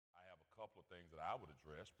things that I would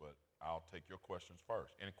address, but I'll take your questions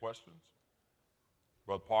first. Any questions?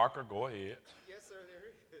 Brother Parker, go ahead. Yes, sir, there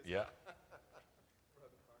is. Yeah.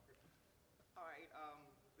 Brother Parker. All right,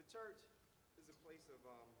 the church is a place of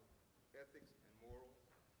ethics and moral,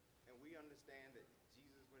 and we understand that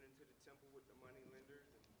Jesus went into the temple with the money lenders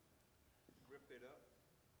and ripped it up.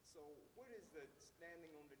 So what is the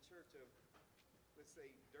standing on the church of, let's say,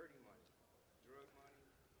 dirty money, drug money?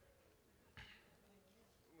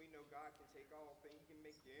 We know God can take all things. He can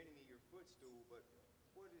make your enemy your footstool, but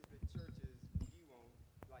what is the church's view on,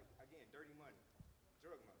 like, again, dirty money,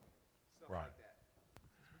 drug money, stuff Right. like that?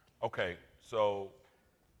 Okay, so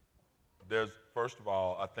there's, first of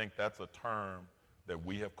all, I think that's a term that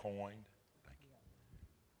we have coined. Thank you.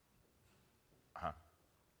 Uh-huh.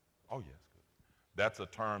 Oh, yes, good. That's a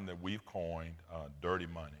term that we've coined, dirty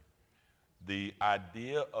money. The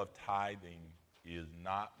idea of tithing is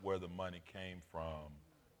not where the money came from,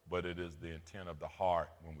 but it is the intent of the heart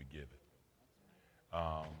when we give it.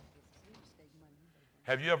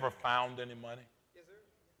 Have you ever found any money? Yes, sir.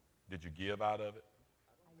 Did you give out of it?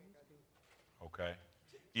 Okay.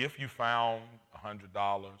 If you found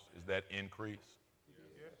 $100, is that increase?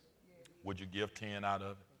 Yes. Would you give 10 out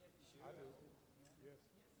of it? I do. Yes.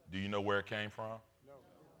 Do you know where it came from? No.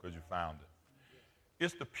 Because you found it.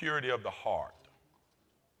 It's the purity of the heart.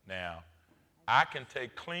 Now, I can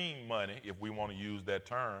take clean money, if we want to use that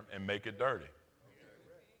term, and make it dirty.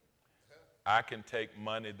 I can take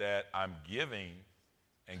money that I'm giving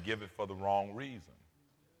and give it for the wrong reason.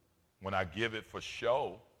 When I give it for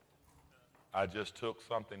show, I just took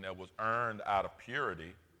something that was earned out of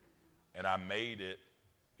purity and I made it,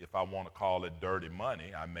 if I want to call it dirty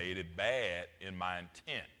money, I made it bad in my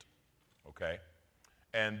intent, okay?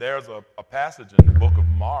 And there's a passage in the book of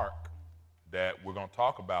Mark that we're going to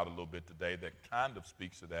talk about a little bit today that kind of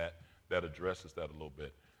speaks to that, that addresses that a little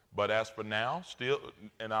bit. But as for now, still,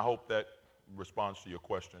 and I hope that responds to your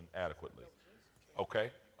question adequately.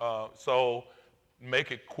 Okay? So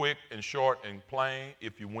make it quick and short and plain.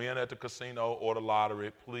 If you win at the casino or the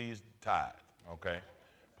lottery, please tithe, okay?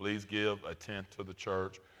 Please give a tenth to the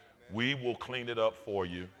church. We will clean it up for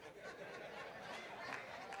you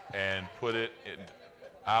and put it in,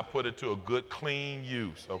 I'll put it to a good, clean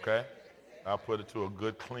use, okay? I'll put it to a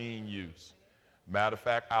good, clean use. Matter of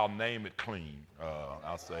fact, I'll name it clean.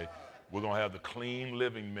 I'll say, we're going to have the clean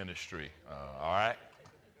living ministry, all right?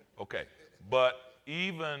 Okay, but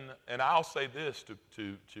even, and I'll say this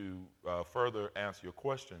to further answer your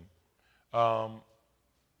question,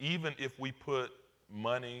 even if we put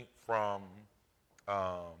money from,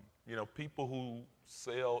 people who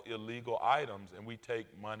sell illegal items and we take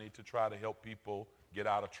money to try to help people get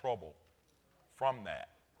out of trouble from that,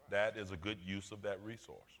 that is a good use of that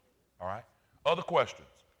resource, all right? Other questions?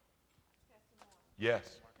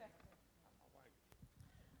 Yes.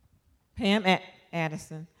 Pam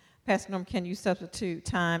Addison. Pastor Norm, can you substitute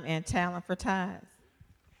time and talent for tithes?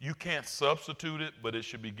 You can't substitute it, but it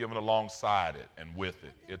should be given alongside it and with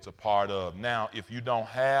it. It's a part of. Now, if you don't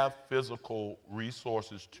have physical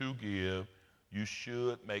resources to give, you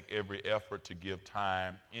should make every effort to give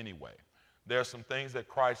time anyway. There are some things that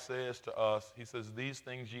Christ says to us. He says, these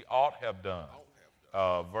things ye ought have done.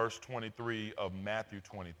 Verse 23 of Matthew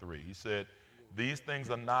 23. He said, these things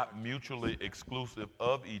are not mutually exclusive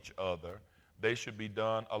of each other. They should be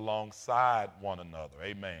done alongside one another.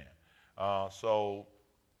 Amen. So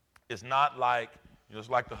it's not like, it's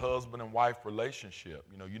like the husband and wife relationship.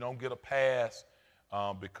 You don't get a pass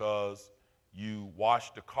because you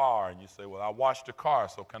washed the car and you say, well, I washed the car,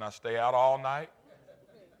 so can I stay out all night?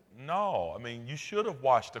 No, you should have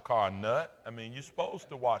washed the car, nut. You're supposed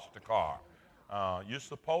to wash the car. You're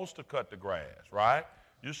supposed to cut the grass, right?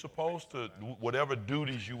 You're supposed to, whatever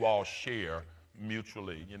duties you all share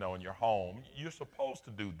mutually, in your home, you're supposed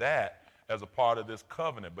to do that as a part of this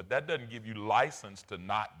covenant, but that doesn't give you license to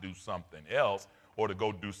not do something else or to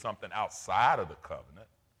go do something outside of the covenant,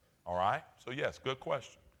 all right? So yes, good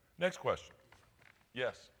question. Next question.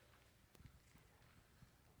 Yes.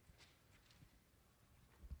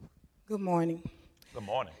 Good morning. Good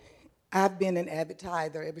morning. I've been an avid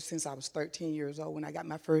tither ever since I was 13 years old when I got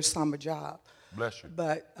my first summer job. Bless you.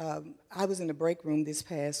 But I was in the break room this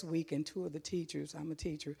past week, and two of the teachers, I'm a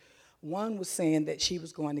teacher, one was saying that she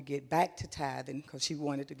was going to get back to tithing because she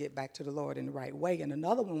wanted to get back to the Lord in the right way. And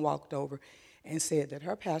another one walked over and said that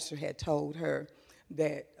her pastor had told her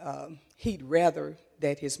that he'd rather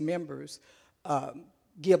that his members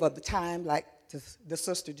give of the time, like the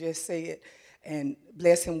sister just said, and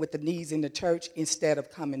bless him with the needs in the church instead of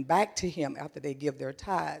coming back to him after they give their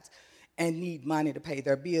tithes and need money to pay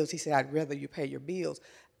their bills. He said, I'd rather you pay your bills.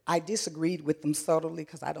 I disagreed with them subtly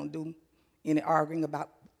because I don't do any arguing about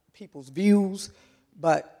people's views,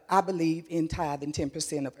 but I believe in tithing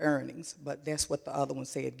 10% of earnings, but that's what the other one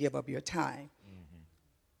said, give up your time.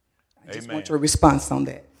 I just Amen. want your response on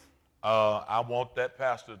that. I want that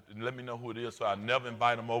pastor, let me know who it is, so I never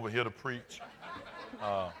invite him over here to preach.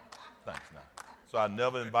 Thanks, now. So I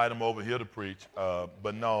never invite him over here to preach.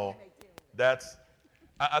 But no,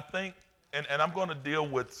 I think, and I'm going to deal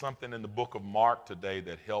with something in the book of Mark today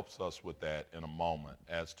that helps us with that in a moment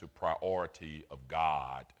as to priority of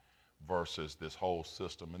God versus this whole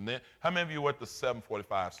system. And then, how many of you were at the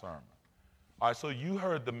 745 sermon? All right, so you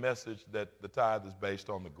heard the message that the tithe is based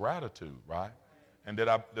on the gratitude, right? And did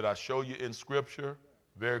I show you in Scripture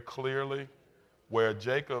very clearly where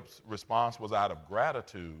Jacob's response was out of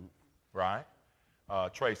gratitude, right?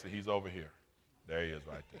 Tracy, he's over here. There he is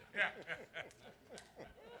right there.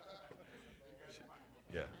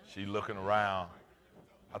 Yeah, she looking around.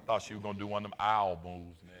 I thought she was going to do one of them owl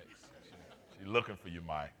moves next. She's looking for you,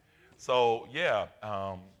 Mike. So, yeah,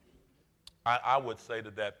 I would say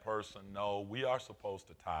to that person, no, we are supposed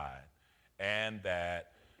to tithe, and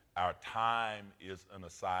that our time is an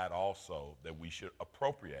aside also that we should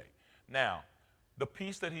appropriate. Now, the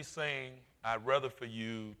piece that he's saying, I'd rather for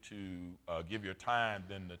you to give your time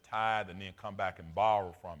than to tithe and then come back and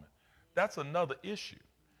borrow from it. That's another issue.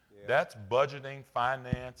 Yeah. That's budgeting,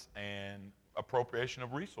 finance, and appropriation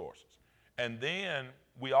of resources. And then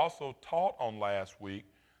we also taught on last week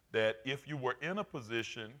that if you were in a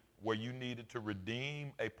position where you needed to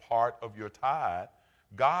redeem a part of your tithe,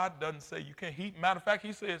 God doesn't say you can't. Matter of fact,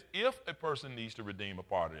 he says if a person needs to redeem a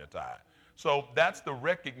part of their tithe. So that's the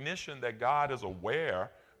recognition that God is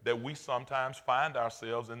aware that we sometimes find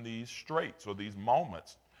ourselves in these straits or these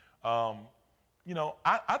moments. I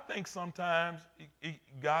think sometimes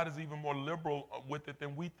God is even more liberal with it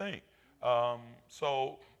than we think.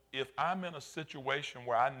 So if I'm in a situation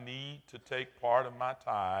where I need to take part of my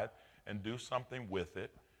tithe and do something with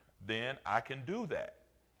it, then I can do that.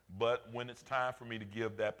 But when it's time for me to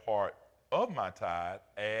give that part of my tithe,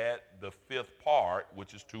 add the fifth part,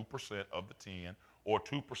 which is 2% of the 10, or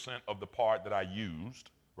 2% of the part that I used,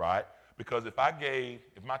 right? Because if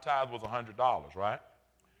my tithe was $100, right?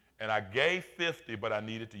 And I gave 50, but I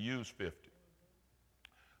needed to use 50.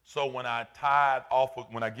 So when I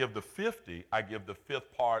when I give the 50, I give the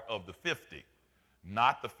fifth part of the 50,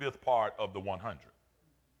 not the fifth part of the 100.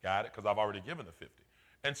 Got it? Because I've already given the 50.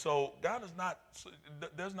 And so God is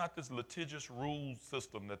there's not this litigious rule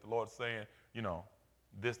system that the Lord's saying,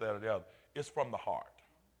 this, that, or the other. It's from the heart.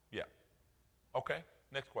 Yeah. Okay,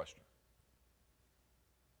 next question.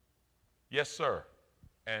 Yes, sir.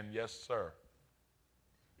 And yes, sir.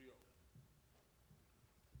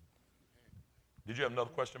 Did you have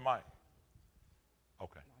another question, Mike?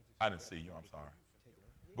 Okay. I didn't see you. I'm sorry.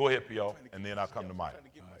 Go ahead, P.O., and then I'll come to Mike.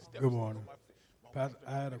 Good morning. Pastor,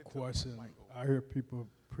 I had a question. I hear people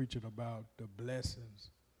preaching about the blessings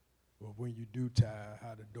of when you do tithe,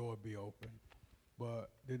 how the door be open. But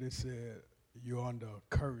then it said you're under a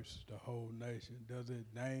curse, the whole nation. Does it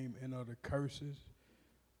name any of the curses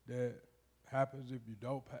that happens if you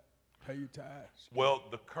don't pay your tithes? Well,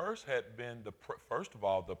 the curse had been, first of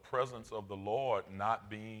all, the presence of the Lord not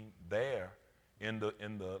being there in the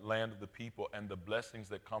land of the people and the blessings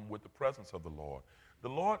that come with the presence of the Lord. The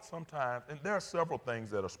Lord sometimes, and there are several things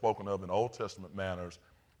that are spoken of in Old Testament manners,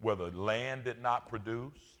 where the land did not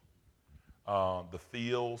produce, the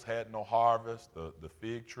fields had no harvest, the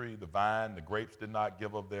fig tree, the vine, the grapes did not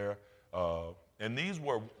give of their, and these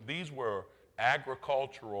were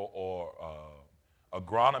agricultural or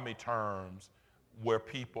agronomy terms where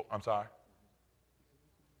people, I'm sorry?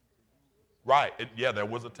 Right, there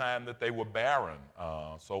was a time that they were barren,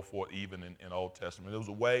 so forth, even in Old Testament. It was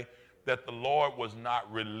a way that the Lord was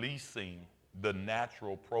not releasing the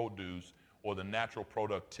natural produce or the natural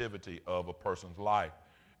productivity of a person's life.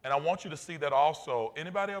 And I want you to see that also.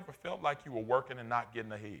 Anybody ever felt like you were working and not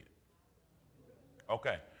getting ahead?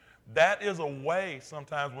 Okay. That is a way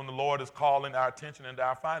sometimes when the Lord is calling our attention into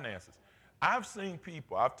our finances. I've seen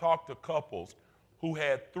people, I've talked to couples who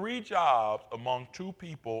had 3 jobs among 2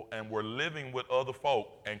 people and were living with other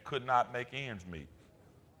folk and could not make ends meet.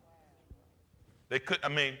 They could,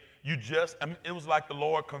 it was like the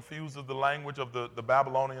Lord confuses the language of the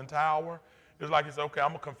Babylonian tower. It was like he said, okay, I'm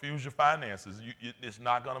going to confuse your finances. It's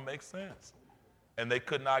not going to make sense. And they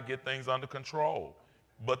could not get things under control.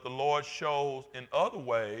 But the Lord shows in other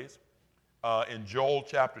ways, in Joel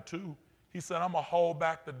chapter 2, he said, I'm going to hold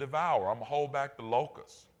back the devourer. I'm going to hold back the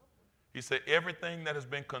locusts. He said, everything that has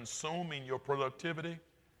been consuming your productivity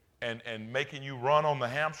and making you run on the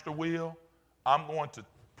hamster wheel, I'm going to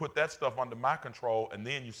put that stuff under my control, and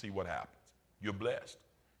then you see what happens. You're blessed.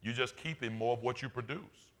 You're just keeping more of what you produce.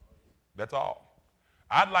 That's all.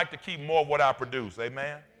 I'd like to keep more of what I produce.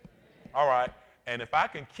 Amen? All right. And if I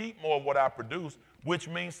can keep more of what I produce, which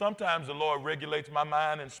means sometimes the Lord regulates my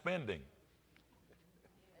mind in spending.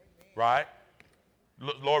 Right?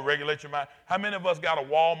 Lord, regulate your mind. How many of us got a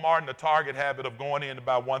Walmart and a Target habit of going in to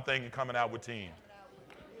buy one thing and coming out with 10?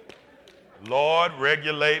 Lord,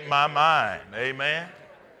 regulate my mind. Amen.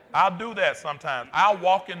 I'll do that sometimes. I'll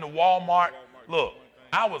walk into Walmart. Look,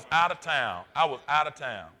 I was out of town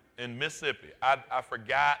in Mississippi. I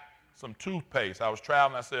forgot some toothpaste. I was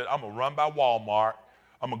traveling. I said, I'm going to run by Walmart.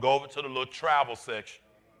 I'm going to go over to the little travel section,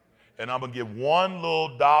 and I'm going to get one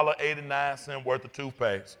little $1.89 worth of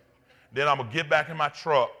toothpaste. Then I'm going to get back in my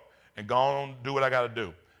truck and go on and do what I got to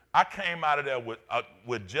do. I came out of there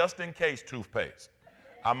with just in case toothpaste.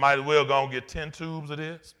 I might as well go and get 10 tubes of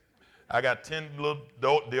this. I got 10 little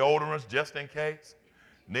deodorants just in case.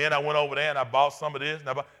 And then I went over there and I bought some of this. And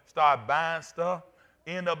I started buying stuff.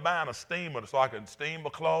 Ended up buying a steamer so I could steam my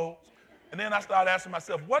clothes. And then I started asking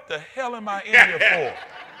myself, what the hell am I in here for?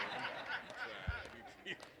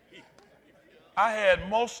 I had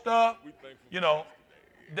most stuff,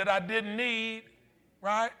 that I didn't need,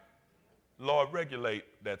 right? Lord, regulate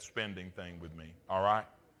that spending thing with me, all right?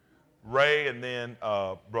 Ray and then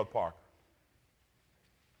Brother Parker.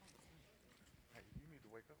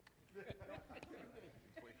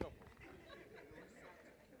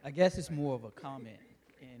 I guess it's more of a comment,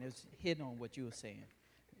 and it's hitting on what you were saying.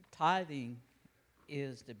 Tithing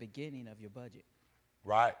is the beginning of your budget.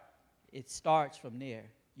 Right. It starts from there.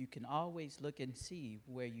 You can always look and see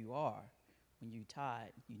where you are when you tithe.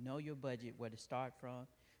 You know your budget, where to start from,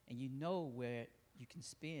 and you know where you can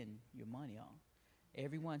spend your money on.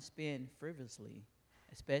 Everyone spend frivolously,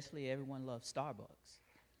 especially everyone loves Starbucks.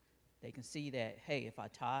 They can see that, hey, if I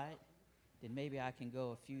tithe, then maybe I can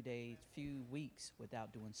go a few days, few weeks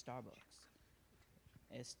without doing Starbucks.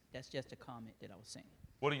 That's just a comment that I was saying.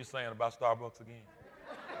 What are you saying about Starbucks again?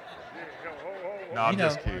 No, I'm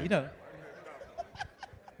just kidding.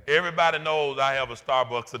 Everybody knows I have a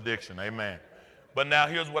Starbucks addiction, amen. But now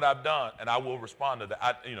here's what I've done, and I will respond to that.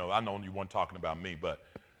 I know you weren't talking about me, but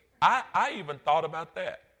I even thought about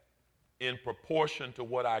that in proportion to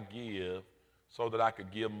what I give so that I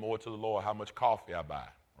could give more to the Lord, how much coffee I buy,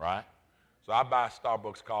 right? So I buy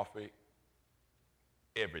Starbucks coffee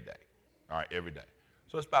every day, all right, every day.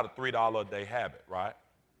 So it's about a $3 a day habit, right?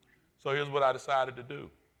 So here's what I decided to do.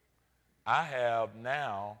 I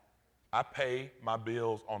pay my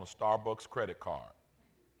bills on a Starbucks credit card,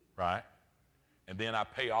 right? And then I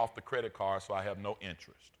pay off the credit card so I have no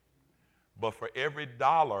interest. But for every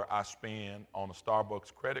dollar I spend on a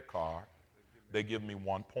Starbucks credit card, they give me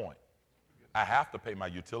 1 point. I have to pay my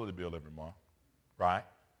utility bill every month, right?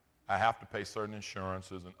 I have to pay certain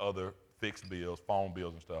insurances and other fixed bills, phone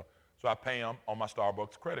bills and stuff. So I pay them on my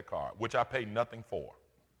Starbucks credit card, which I pay nothing for.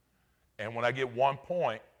 And when I get 1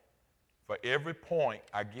 point, for every point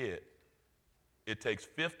I get, it takes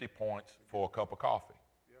 50 points for a cup of coffee,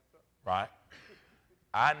 right?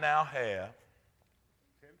 I now have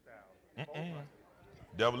 10,000.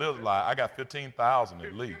 Devil is a lie. I got 15,000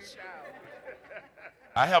 at least.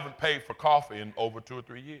 I haven't paid for coffee in over 2 or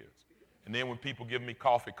 3 years. And then when people give me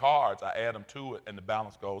coffee cards, I add them to it and the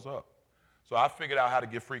balance goes up. So I figured out how to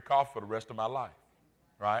get free coffee for the rest of my life,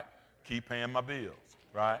 right? Keep paying my bills,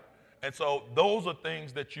 right? And so those are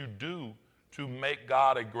things that you do to make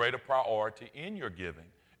God a greater priority in your giving,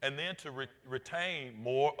 and then to retain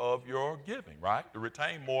more of your giving, right? To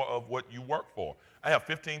retain more of what you work for. I have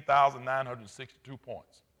 15,962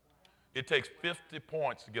 points. It takes 50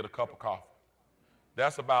 points to get a cup of coffee.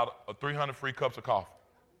 That's about 300 free cups of coffee,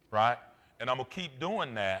 right? And I'm going to keep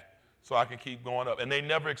doing that so I can keep going up. And they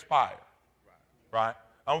never expire, right?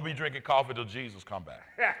 I'm going to be drinking coffee till Jesus come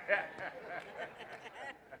back.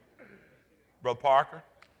 Brother Parker?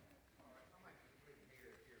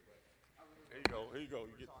 Here you go.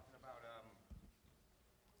 You're talking about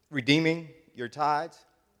redeeming your tithes.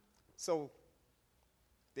 So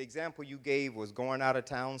the example you gave was going out of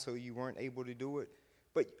town so you weren't able to do it.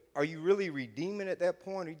 But are you really redeeming at that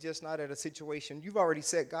point, or are you just not at a situation? You've already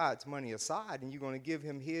set God's money aside, and you're going to give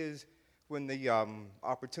him his when the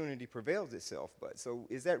opportunity prevails itself. But so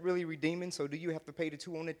is that really redeeming? So do you have to pay the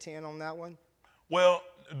 2 on the 10 on that one? Well,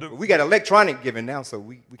 we got electronic giving now, so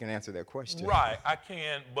we can answer that question. Right, I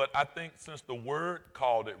can, but I think since the word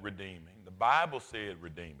called it redeeming, the Bible said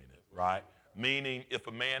redeeming it, right? Meaning if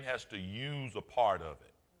a man has to use a part of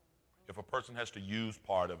it, if a person has to use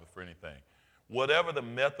part of it for anything, whatever the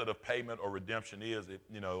method of payment or redemption is,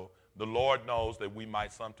 the Lord knows that we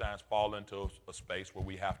might sometimes fall into a space where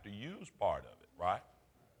we have to use part of it, right?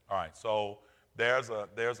 All right, so there's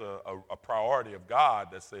a priority of God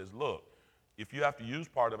that says, look, if you have to use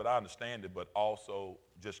part of it, I understand it, but also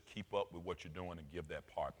just keep up with what you're doing and give that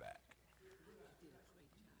part back.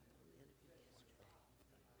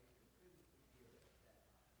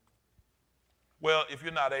 Well, if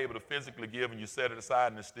you're not able to physically give and you set it aside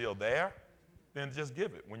and it's still there, then just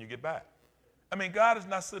give it when you get back. I mean, God is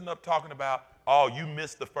not sitting up talking about, oh, you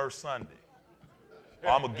missed the first Sunday. Oh,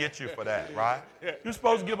 I'm going to get you for that, right? You're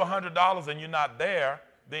supposed to give $100 and you're not there,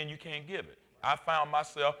 then you can't give it. I found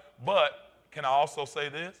myself, but can I also say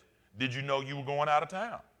this? Did you know you were going out of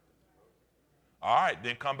town? All right,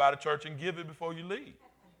 then come by the church and give it before you leave.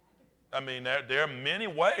 I mean, there are many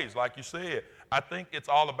ways, like you said. I think it's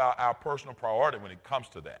all about our personal priority when it comes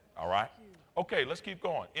to that, all right? Okay, let's keep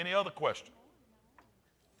going. Any other question?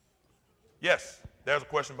 Yes, there's a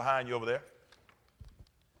question behind you over there.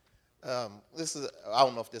 I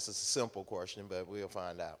don't know if this is a simple question, but we'll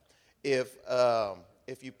find out.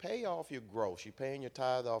 If you pay off your gross, you're paying your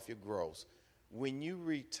tithe off your gross, when you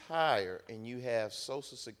retire and you have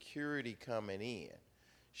Social Security coming in,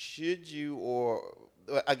 should you, or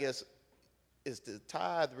I guess, is the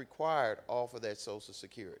tithe required off of that Social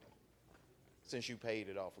Security since you paid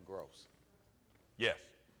it off of gross? Yes.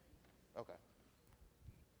 Okay.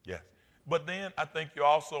 Yes. But then I think you're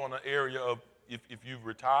also in an area of, if you've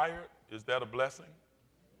retired, is that a blessing?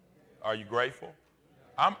 Are you grateful?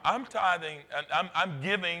 I'm tithing, and I'm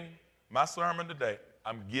giving my sermon today.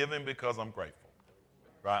 I'm giving because I'm grateful,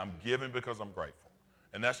 right? I'm giving because I'm grateful.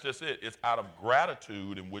 And that's just it. It's out of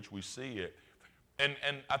gratitude in which we see it. And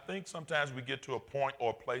I think sometimes we get to a point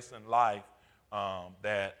or a place in life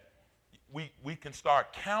that we can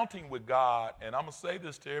start counting with God. And I'm going to say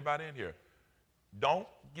this to everybody in here. Don't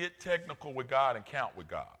get technical with God and count with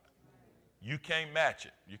God. You can't match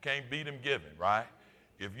it. You can't beat him giving, right?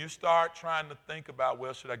 If you start trying to think about,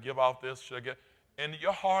 well, should I give off this? Should I give? And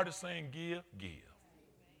your heart is saying, give.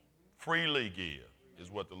 Freely give is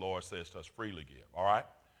what the Lord says to us, freely give, all right?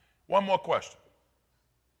 One more question.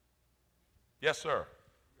 Yes, sir.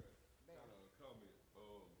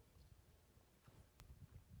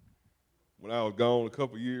 When I was gone a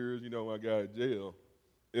couple of years, when I got out of jail,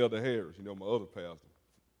 Elder Harris, my other pastor,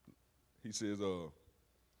 he says,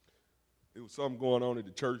 it was something going on at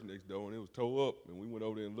the church next door, and it was tore up, and we went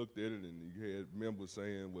over there and looked at it, and you had members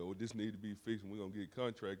saying, well, this needs to be fixed, and we're going to get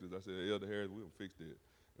contractors. I said, Elder Harris, we're going to fix that.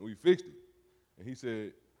 And we fixed it. And he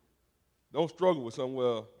said, don't struggle with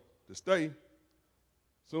somewhere to stay. As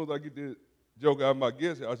soon as I get this joke out of my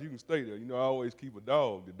guest house, you can stay there. I always keep a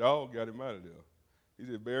dog. The dog got him out of there. He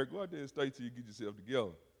said, Barry, go out there and stay till you get yourself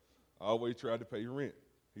together. I always tried to pay rent.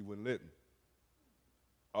 He wouldn't let me.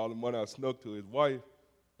 All the money I snuck to his wife,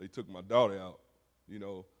 they took my daughter out,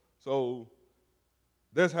 So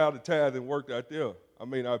that's how the tithing worked out there. I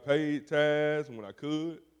mean, I paid tithes when I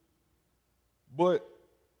could, but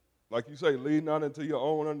like you say, leading out into your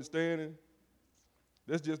own understanding,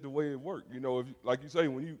 that's just the way it worked. If, like you say,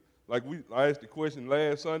 I asked the question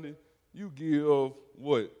last Sunday, you give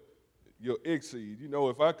what? Your exceed.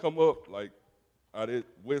 If I come up like out at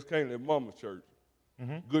West Canaan at Mama's church,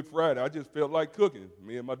 Good Friday, I just felt like cooking.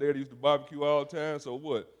 Me and my daddy used to barbecue all the time, so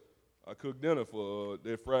what? I cooked dinner for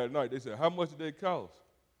that Friday night. They said, how much did that cost?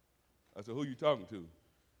 I said, who you talking to?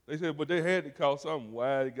 They said, but they had to cost something.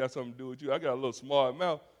 Why? It got something to do with you. I got a little smart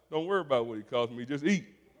mouth. Don't worry about what it cost me. Just eat.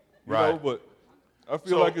 Right. But I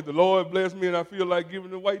feel like if the Lord bless me and I feel like giving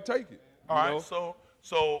it away, take it. All right,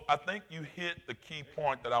 so I think you hit the key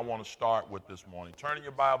point that I want to start with this morning. Turn in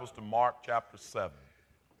your Bibles to Mark chapter 7.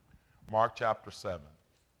 Mark chapter 7.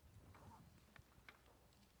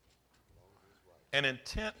 An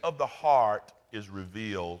intent of the heart is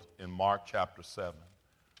revealed in Mark chapter 7,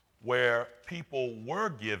 where people were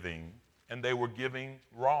giving and they were giving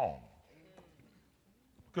wrong.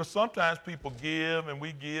 Because sometimes people give and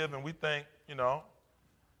we think,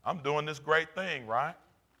 I'm doing this great thing, right?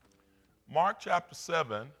 Mark chapter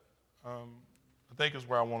 7, I think is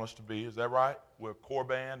where I want us to be. Is that right? Where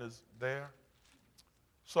Corban is there?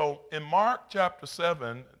 So in Mark chapter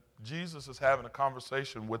 7, Jesus is having a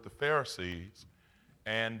conversation with the Pharisees,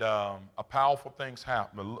 and a powerful thing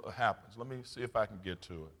happens. Let me see if I can get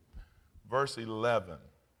to it. Verse 11.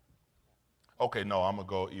 Okay, no, I'm going to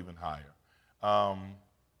go even higher.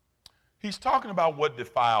 He's talking about what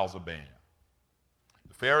defiles a man.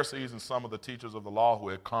 The Pharisees and some of the teachers of the law who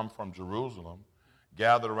had come from Jerusalem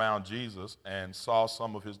gathered around Jesus and saw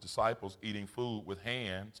some of his disciples eating food with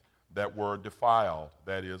hands that were defiled,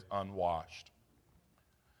 that is, unwashed.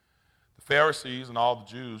 The Pharisees and all the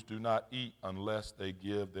Jews do not eat unless they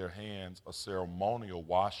give their hands a ceremonial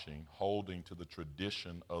washing, holding to the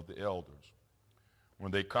tradition of the elders.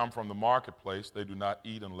 When they come from the marketplace, they do not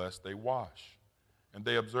eat unless they wash. And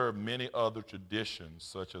they observe many other traditions,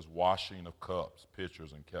 such as washing of cups,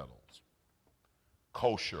 pitchers, and kettles.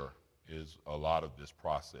 Kosher is a lot of this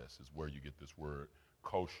process, is where you get this word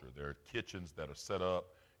kosher. There are kitchens that are set up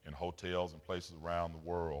in hotels and places around the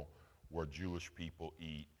world where Jewish people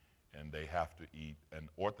eat, and they have to eat an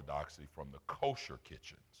orthodoxy from the kosher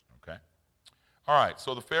kitchens, okay? All right,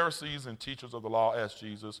 so the Pharisees and teachers of the law asked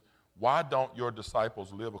Jesus, why don't your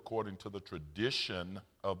disciples live according to the tradition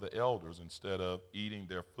of the elders instead of eating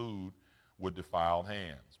their food with defiled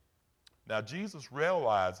hands? Now, Jesus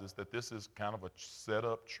realizes that this is kind of a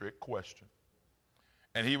set-up trick question.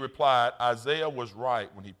 And he replied, Isaiah was right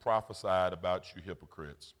when he prophesied about you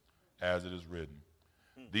hypocrites, as it is written.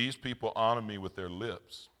 These people honor me with their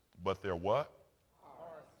lips, but their what?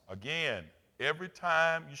 Again, every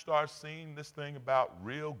time you start seeing this thing about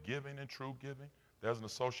real giving and true giving, there's an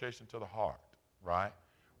association to the heart, right?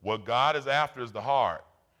 What God is after is the heart.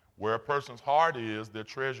 Where a person's heart is, their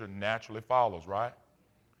treasure naturally follows, right?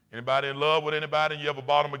 Anybody in love with anybody and you ever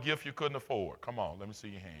bought them a gift you couldn't afford? Come on, let me see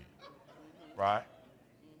your hand, right?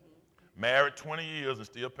 Married 20 years and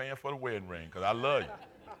still paying for the wedding ring because I love you.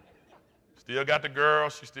 Still got the girl,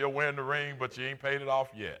 she's still wearing the ring, but you ain't paid it off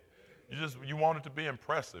yet. You want it to be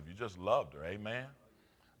impressive. You just loved her, amen?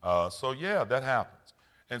 So yeah, that happens.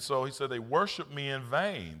 And so he said, they worship me in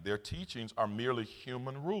vain. Their teachings are merely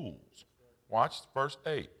human rules. Watch verse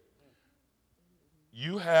 8.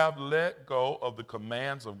 You have let go of the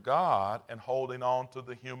commands of God and holding on to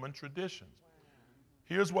the human traditions.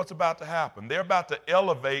 Here's what's about to happen. They're about to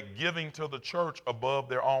elevate giving to the church above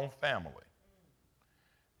their own family.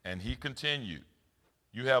 And he continued,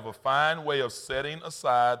 you have a fine way of setting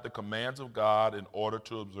aside the commands of God in order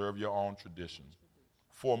to observe your own traditions.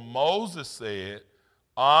 For Moses said,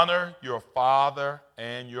 honor your father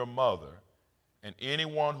and your mother, and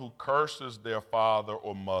anyone who curses their father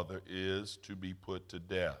or mother is to be put to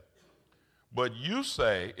death. But you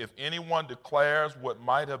say, if anyone declares what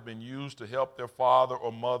might have been used to help their father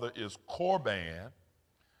or mother is korban,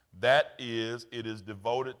 that is, it is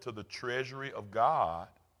devoted to the treasury of God,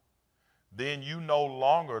 then you no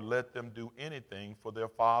longer let them do anything for their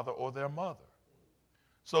father or their mother.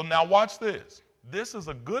 So now watch this. This is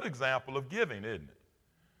a good example of giving, isn't it?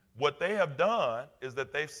 What they have done is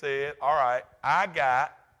that they've said, all right, I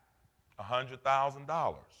got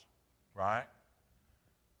 $100,000, right?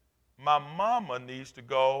 My mama needs to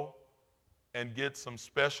go and get some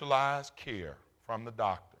specialized care from the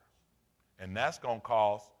doctor, and that's going to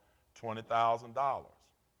cost $20,000.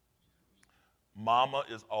 Mama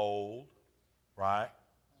is old, right?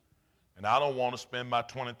 And I don't want to spend my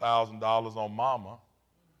 $20,000 on mama,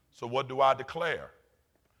 so what do I declare?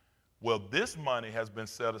 Well, this money has been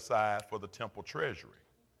set aside for the temple treasury.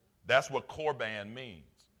 That's what korban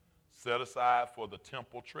means, set aside for the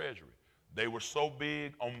temple treasury. They were so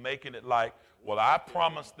big on making it like, well, I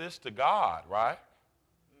promised this to God, right?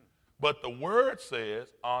 But the word says,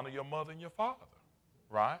 honor your mother and your father,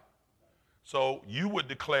 right? So you would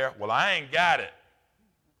declare, well, I ain't got it,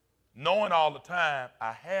 knowing all the time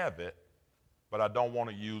I have it, but I don't want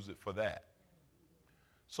to use it for that.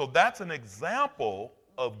 So that's an example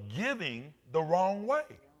of giving the wrong way.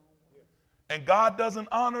 And God doesn't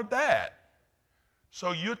honor that.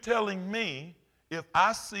 So you're telling me, if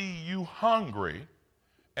I see you hungry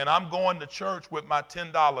and I'm going to church with my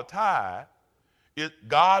 $10 tithe,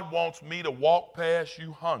 God wants me to walk past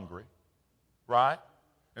you hungry, right?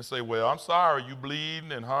 And say, well, I'm sorry, you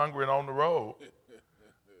bleeding and hungry and on the road.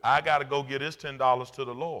 I got to go get this $10 to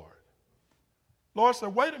the Lord. Lord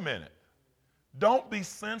said, wait a minute. Don't be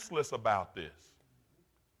senseless about this.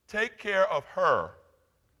 Take care of her,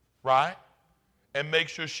 right? And make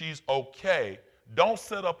sure she's okay. Don't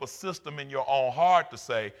set up a system in your own heart to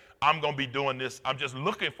say, I'm going to be doing this. I'm just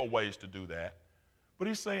looking for ways to do that. But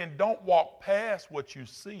he's saying, don't walk past what you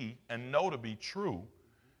see and know to be true,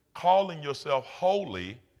 calling yourself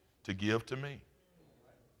holy to give to me,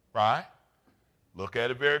 right? Look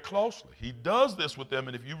at it very closely. He does this with them,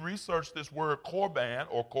 and if you research this word korban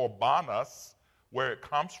or korbanos, where it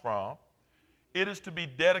comes from, it is to be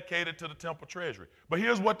dedicated to the temple treasury. But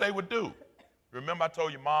here's what they would do. Remember I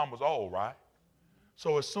told you mom was old, right?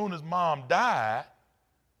 So as soon as mom died,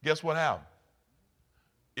 guess what happened?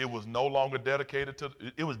 It was no longer dedicated to,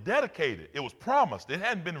 it was dedicated. It was promised. It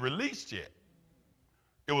hadn't been released yet.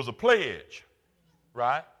 It was a pledge,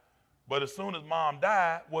 right? But as soon as mom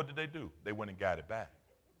died, what did they do? They went and got it back,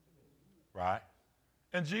 right?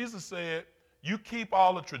 And Jesus said, you keep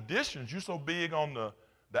all the traditions. You're so big on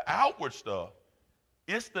the outward stuff.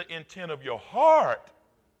 It's the intent of your heart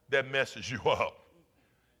that messes you up.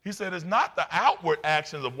 He said it's not the outward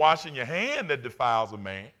actions of washing your hand that defiles a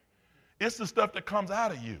man. It's the stuff that comes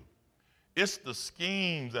out of you. It's the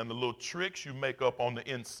schemes and the little tricks you make up on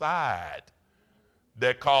the inside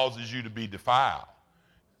that causes you to be defiled.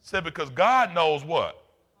 He said because God knows what?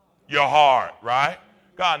 Your heart, right?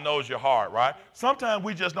 God knows your heart, right? Sometimes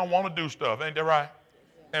we just don't want to do stuff, ain't that right?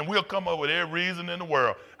 And we'll come up with every reason in the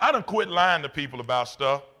world. I done quit lying to people about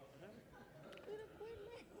stuff.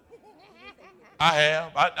 I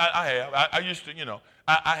have. I have. I used to,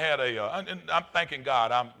 I had and I'm thanking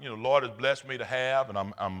God. Lord has blessed me to have,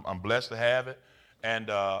 and I'm blessed to have it. And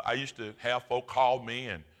I used to have folk call me,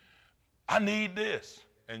 and I need this.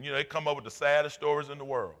 And, they come up with the saddest stories in the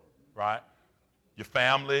world, right? Your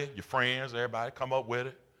family, your friends, everybody come up with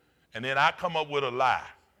it. And then I come up with a lie.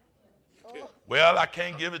 Well, I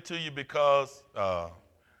can't give it to you because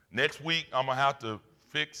next week I'm going to have to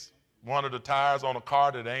fix one of the tires on a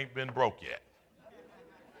car that ain't been broke yet.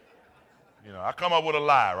 I come up with a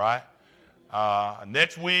lie, right?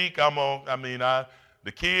 Next week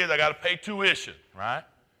the kids, I got to pay tuition, right?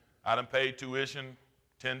 I done paid tuition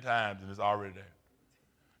 10 times and it's already there.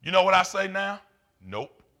 You know what I say now?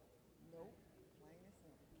 Nope.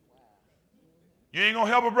 You ain't going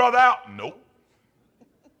to help a brother out? Nope.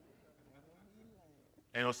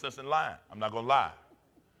 Ain't no sense in lying. I'm not going to lie.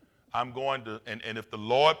 I'm going to, and if the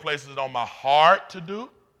Lord places it on my heart to do,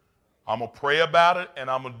 I'm going to pray about it and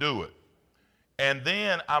I'm going to do it. And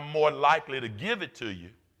then I'm more likely to give it to you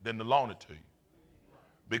than to loan it to you.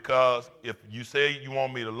 Because if you say you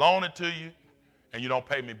want me to loan it to you and you don't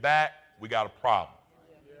pay me back, we got a problem.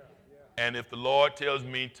 And if the Lord tells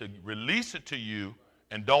me to release it to you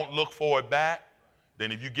and don't look for it back,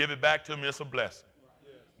 then if you give it back to me, it's a blessing.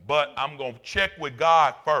 But I'm going to check with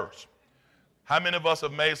God first. How many of us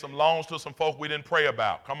have made some loans to some folk we didn't pray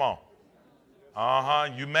about? Come on.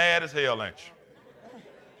 You mad as hell, ain't you?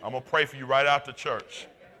 I'm going to pray for you right out the church.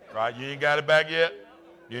 Right? You ain't got it back yet?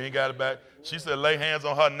 You ain't got it back? She said, lay hands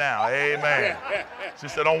on her now. Amen. She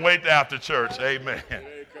said, don't wait till after church. Amen.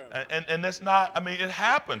 And that's not, it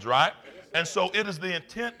happens, right? And so it is the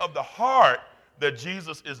intent of the heart that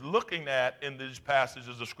Jesus is looking at in these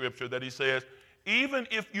passages of Scripture that he says, even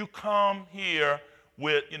if you come here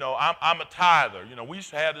with, I'm a tither. We used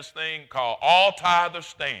to have this thing called all tithers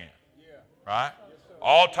stand, right?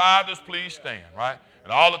 All tithers please stand, right?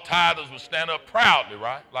 And all the tithers would stand up proudly,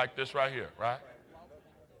 right? Like this right here, right?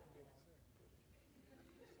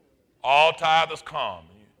 All tithers come.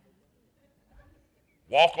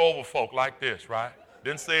 Walk over folk like this, right?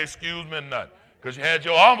 Didn't say excuse me or nothing because you had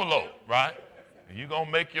your envelope, right? And you're going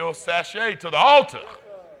to make your sachet to the altar.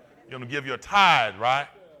 You're going to give your tithe, right?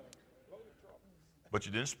 But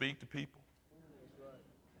you didn't speak to people.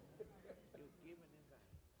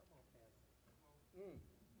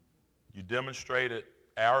 You demonstrated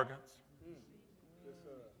arrogance.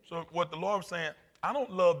 So what the Lord was saying, I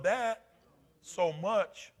don't love that so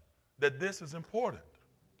much that this is important.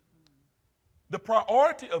 The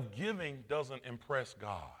priority of giving doesn't impress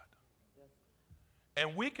God.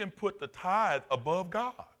 And we can put the tithe above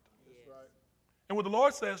God. And what the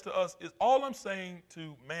Lord says to us is, all I'm saying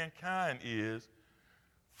to mankind is,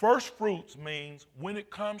 first fruits means when it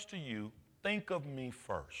comes to you, think of me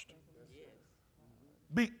first.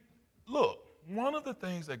 Look, one of the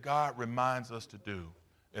things that God reminds us to do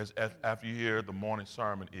is, after you hear the morning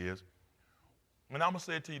sermon is, and I'm going to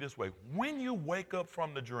say it to you this way, when you wake up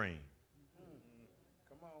from the dream,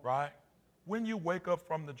 right? When you wake up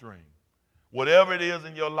from the dream, whatever it is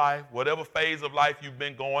in your life, whatever phase of life you've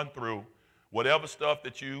been going through, whatever stuff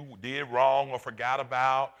that you did wrong or forgot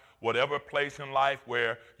about, whatever place in life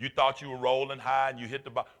where you thought you were rolling high and you hit the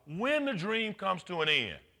bottom, when the dream comes to an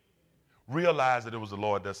end, realize that it was the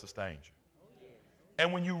Lord that sustained you.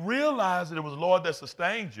 And when you realize that it was the Lord that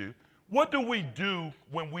sustained you, what do we do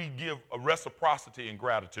when we give a reciprocity and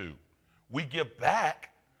gratitude? We give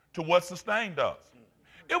back to what sustained us.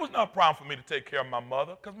 It was not a problem for me to take care of my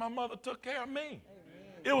mother because my mother took care of me.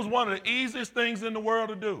 It was one of the easiest things in the world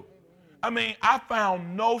to do. I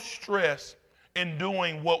found no stress in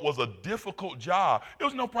doing what was a difficult job. It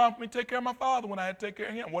was no problem for me to take care of my father when I had to take care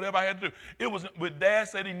of him, whatever I had to do. It was when Dad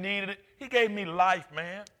said he needed it, he gave me life,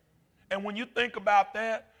 man. And when you think about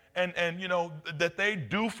that, and that they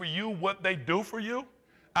do for you what they do for you,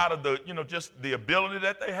 out of the, just the ability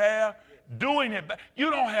that they have, doing it, you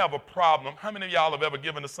don't have a problem. How many of y'all have ever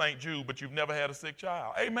given to St. Jude, but you've never had a sick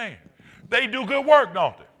child? Amen. They do good work,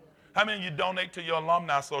 don't they? How many of you donate to your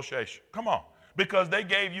alumni association? Come on. Because they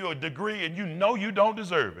gave you a degree and you don't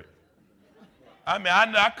deserve it.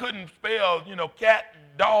 I couldn't spell, cat,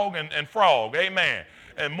 dog, and frog. Amen.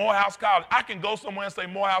 And Morehouse College, I can go somewhere and say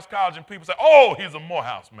Morehouse College, and people say, oh, he's a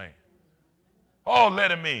Morehouse man. Oh,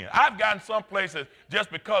 let him in. I've gotten some places just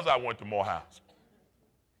because I went to Morehouse.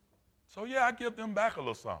 So, yeah, I give them back a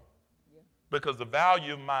little something. Because the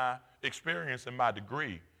value of my experience and my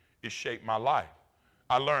degree is shaped my life.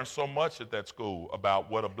 I learned so much at that school about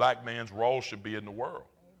what a black man's role should be in the world.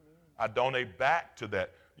 I donate back to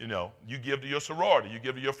that. You know, you give to your sorority, you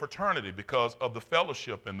give to your fraternity because of the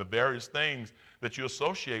fellowship and the various things that you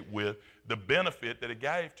associate with, the benefit that it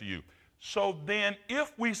gave to you. So then,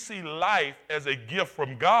 if we see life as a gift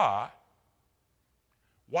from God,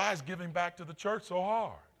 why is giving back to the church so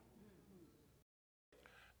hard?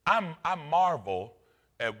 I marvel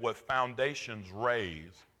at what foundations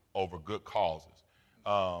raise over good causes.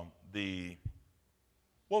 What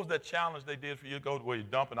was that challenge they did for you to go where you're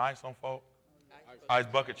dumping ice on folks? Ice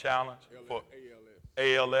bucket challenge? For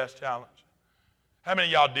ALS challenge. How many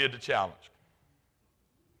of y'all did the challenge?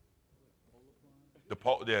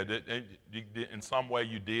 In some way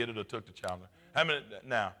you did it or took the challenge. How many?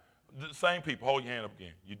 Now, the same people, hold your hand up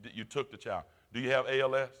again. You took the challenge. Do you have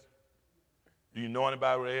ALS? Do you know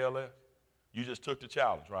anybody with ALS? You just took the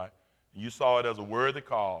challenge, right? And you saw it as a worthy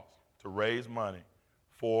cause to raise money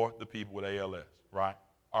for the people with ALS, right?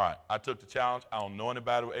 All right, I took the challenge. I don't know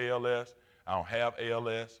anybody with ALS. I don't have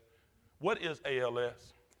ALS. What is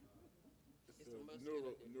ALS?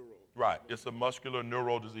 Right, it's a muscular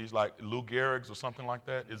neural disease like Lou Gehrig's or something like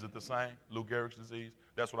that. Is it the same? Lou Gehrig's disease?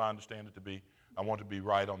 That's what I understand it to be. I want to be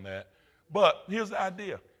right on that. But here's the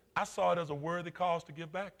idea. I saw it as a worthy cause to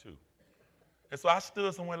give back to. And so I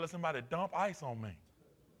stood somewhere and let somebody dump ice on me.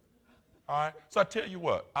 All right? So I tell you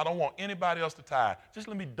what, I don't want anybody else to tithe. Just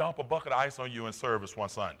let me dump a bucket of ice on you in service one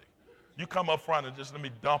Sunday. You come up front and just let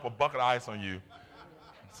me dump a bucket of ice on you. I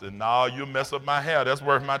said, no, you mess up my hair. That's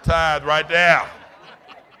worth my tithe right there.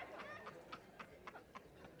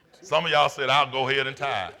 Some of y'all said, I'll go ahead and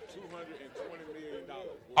tithe. $220 million.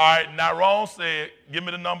 All right, now Ron said, give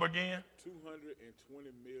me the number again.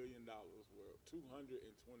 $220 million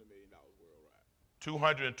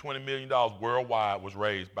worldwide. $220 million worldwide was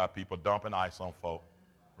raised by people dumping ice on folk,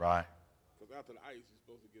 right? Because after the ice, you're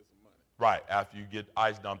supposed to get some money. Right, after you get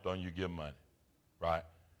ice dumped on you, give money, right?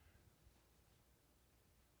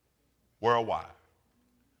 Worldwide.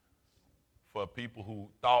 For people who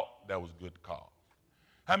thought that was a good cause.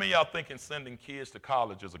 How many of y'all thinking sending kids to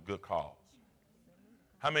college is a good cause?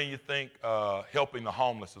 How many of you think helping the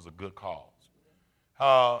homeless is a good cause?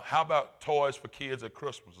 How about toys for kids at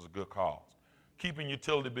Christmas is a good cause? Keeping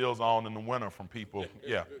utility bills on in the winter from people,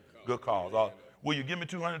 yeah, good cause. Will you give me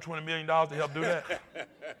 $220 million to help do that?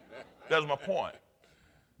 That's my point.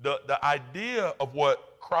 The idea of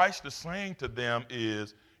what Christ is saying to them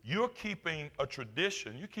is you're keeping a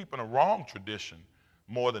tradition, you're keeping a wrong tradition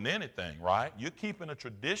more than anything, right? You're keeping a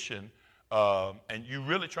tradition and you're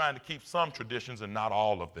really trying to keep some traditions and not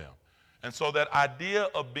all of them. And so that idea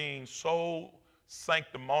of being so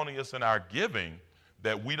sanctimonious in our giving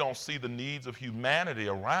that we don't see the needs of humanity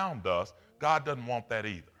around us, God doesn't want that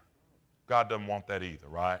either. God doesn't want that either,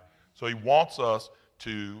 right? So he wants us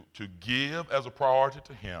to give as a priority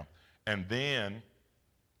to him and then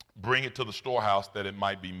bring it to the storehouse that it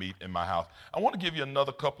might be meat in my house. I want to give you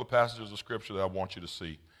another couple of passages of scripture that I want you to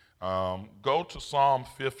see. Go to Psalm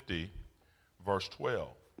 50, verse 12.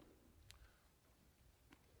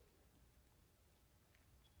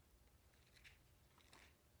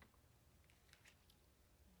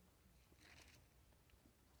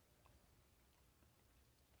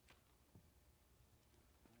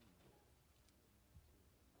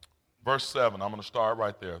 Verse 7, I'm going to start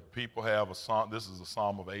right there. People have a psalm. This is a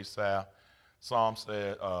psalm of Asaph. Psalm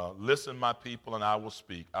said, listen, my people, and I will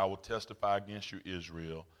speak. I will testify against you,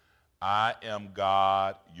 Israel. I am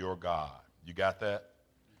God, your God. You got that?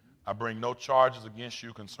 I bring no charges against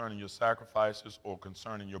you concerning your sacrifices or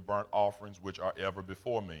concerning your burnt offerings, which are ever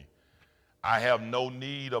before me. I have no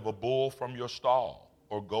need of a bull from your stall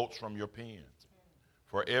or goats from your pens.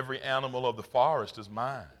 For every animal of the forest is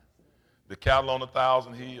mine, the cattle on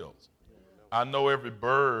 1,000 hills. I know every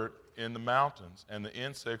bird in the mountains, and the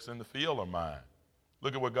insects in the field are mine.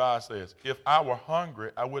 Look at what God says. If I were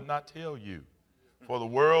hungry, I would not tell you, for the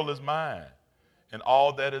world is mine, and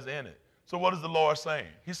all that is in it. So what is the Lord saying?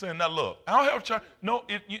 He's saying, now look, I don't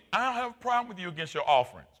have a problem with you against your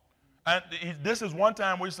offerings. And this is one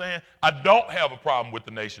time we're saying, I don't have a problem with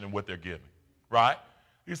the nation and what they're giving, right?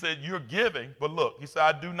 He said, you're giving, but look, he said,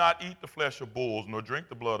 I do not eat the flesh of bulls, nor drink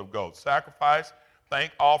the blood of goats. Sacrifice,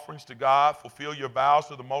 thank offerings to God, fulfill your vows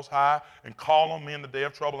to the Most High, and call on me in the day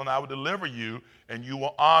of trouble, and I will deliver you, and you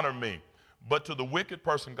will honor me. But to the wicked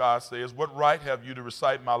person, God says, what right have you to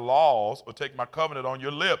recite my laws or take my covenant on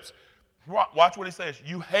your lips? Watch what he says.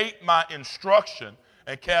 You hate my instruction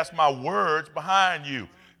and cast my words behind you.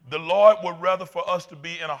 The Lord would rather for us to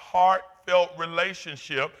be in a heartfelt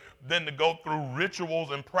relationship than to go through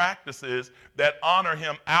rituals and practices that honor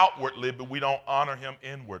him outwardly, but we don't honor him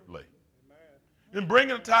inwardly. You're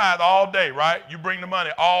bringing the tithe all day, right? You bring the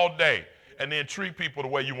money all day and then treat people the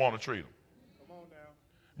way you want to treat them. Come on now.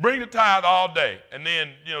 Bring the tithe all day and then,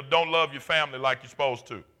 don't love your family like you're supposed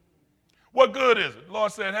to. What good is it? The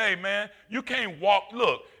Lord said, hey, man, you can't walk.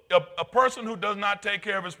 Look, a person who does not take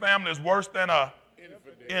care of his family is worse than a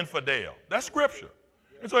infidel. That's scripture.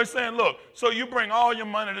 And so he's saying, look, so you bring all your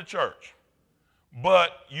money to church,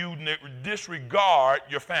 but you disregard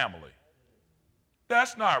your family.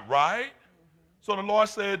 That's not right. So the Lord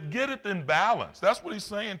said, get it in balance. That's what he's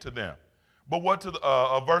saying to them. But what to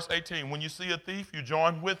the, verse 18, when you see a thief, you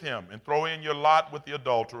join with him and throw in your lot with the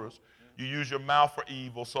adulterers. You use your mouth for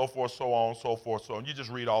evil, so forth, so on, so forth, so on. You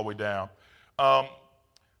just read all the way down.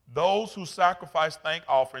 Those who sacrifice thank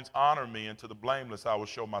offerings honor me, and to the blameless I will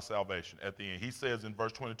show my salvation. At the end, he says in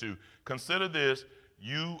verse 22, consider this,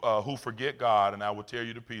 you who forget God, and I will tear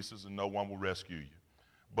you to pieces, and no one will rescue you.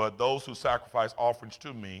 But those who sacrifice offerings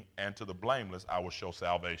to me and to the blameless, I will show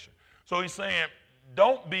salvation. So he's saying,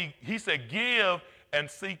 he said, give and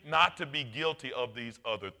seek not to be guilty of these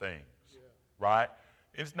other things, right?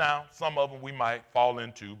 It's now, some of them we might fall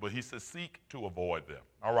into, but he says, seek to avoid them.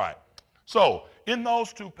 All right. So in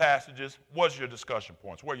those two passages, what's your discussion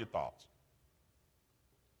points? What are your thoughts?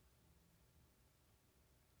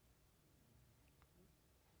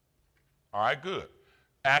 All right, good.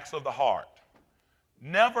 Acts of the heart.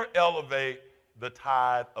 Never elevate the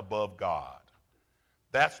tithe above God.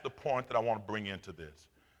 That's the point that I want to bring into this.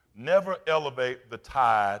 Never elevate the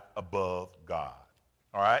tithe above God.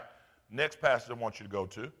 All right? Next passage I want you to go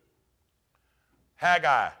to.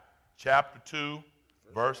 Haggai, chapter 2,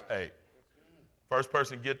 verse 8. First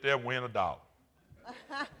person to get there, win $1.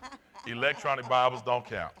 Electronic Bibles don't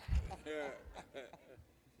count.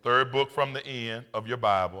 Third book from the end of your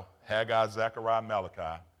Bible, Haggai, Zechariah,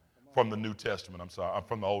 Malachi, from the New Testament,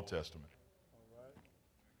 from the Old Testament.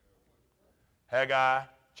 Haggai,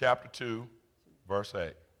 chapter 2, verse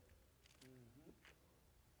 8.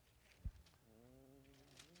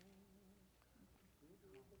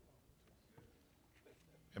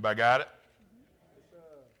 Anybody got it?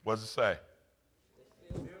 What does it say?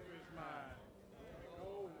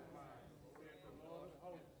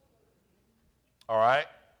 All right.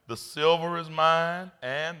 The silver is mine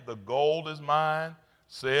and the gold is mine,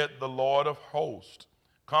 said the Lord of hosts.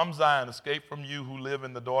 Come, Zion, escape from you who live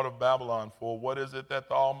in the daughter of Babylon. For what is it that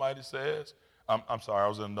the Almighty says? I'm sorry, I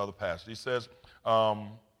was in another passage. He says,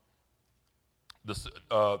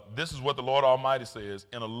 this is what the Lord Almighty says.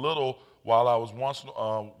 In a little while I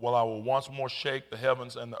will once more shake the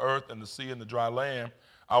heavens and the earth and the sea and the dry land,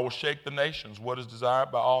 I will shake the nations. What is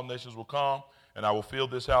desired by all nations will come, and I will fill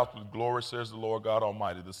this house with glory, says the Lord God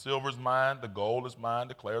Almighty. The silver is mine, the gold is mine,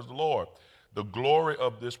 declares the Lord. The glory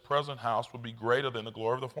of this present house will be greater than the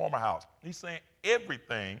glory of the former house. He's saying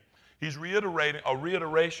everything. He's reiterating a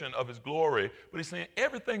reiteration of his glory, but he's saying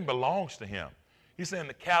everything belongs to him. He's saying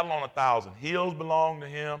the cattle on 1,000 hills belong to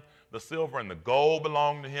him. The silver and the gold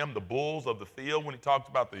belong to him. The bulls of the field, when he talks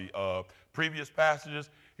about the previous passages,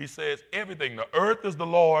 he says everything. The earth is the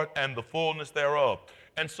Lord and the fullness thereof.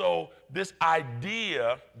 And so this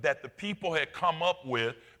idea that the people had come up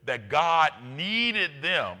with, that God needed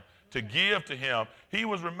them to give to him, he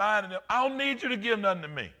was reminding them, I don't need you to give nothing to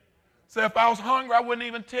me. So if I was hungry, I wouldn't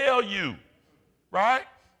even tell you, right?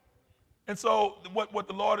 And so what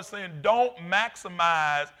the Lord is saying, don't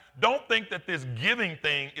maximize, don't think that this giving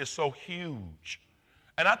thing is so huge.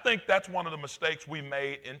 And I think that's one of the mistakes we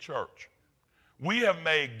made in church. We have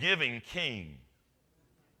made giving king.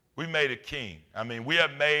 We made it king. I mean, we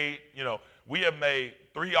have made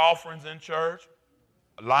 3 offerings in church,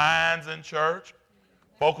 lines in church.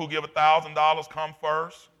 Folk who give $1,000 come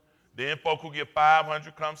first. Then folk who give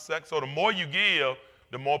 500 come second. So the more you give,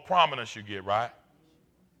 the more prominence you get, right?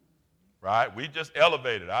 Right? We just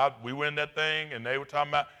elevated. We were in that thing, and they were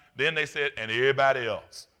talking about, then they said, and everybody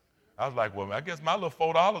else. I was like, well, I guess my little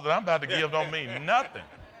 $4 that I'm about to give don't mean nothing.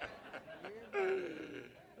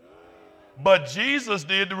 But Jesus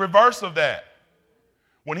did the reverse of that.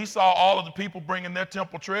 When he saw all of the people bringing their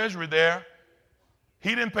temple treasury there,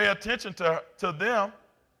 he didn't pay attention to them.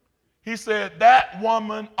 He said, that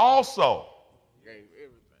woman also. Gave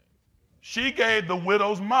everything. She gave the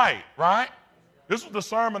widow's mite, right? This was the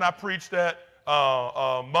sermon I preached at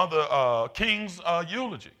Mother King's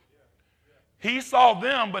eulogy. He saw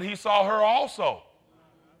them, but he saw her also.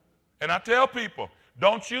 And I tell people,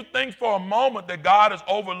 don't you think for a moment that God is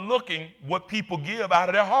overlooking what people give out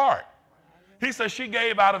of their heart. He says she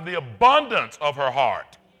gave out of the abundance of her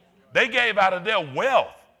heart. They gave out of their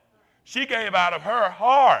wealth. She gave out of her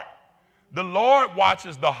heart. The Lord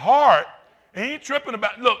watches the heart, and he ain't tripping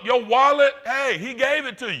about, look, your wallet, hey, he gave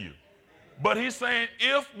it to you. But he's saying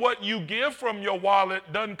if what you give from your wallet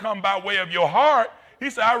doesn't come by way of your heart, he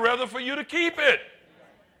said, I'd rather for you to keep it.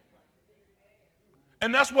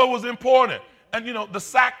 And that's what was important. And, the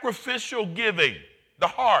sacrificial giving, the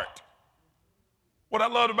heart. What I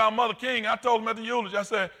loved about Mother King, I told him at the eulogy, I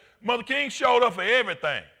said, Mother King showed up for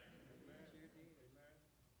everything.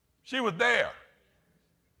 She was there.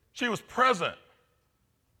 She was present.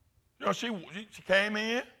 She came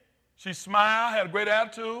in, she smiled, had a great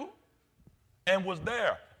attitude, and was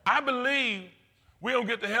there. I believe we're going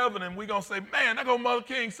to get to heaven and we're going to say, man, there go Mother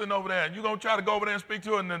King sitting over there. And you're going to try to go over there and speak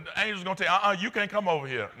to her, and the angel's going to tell you, you can't come over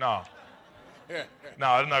here. No.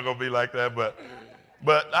 No, it's not going to be like that.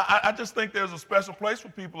 But I just think there's a special place for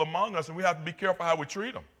people among us, and we have to be careful how we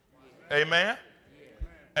treat them. Amen?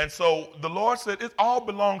 And so the Lord said it all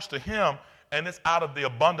belongs to him, and it's out of the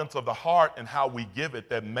abundance of the heart and how we give it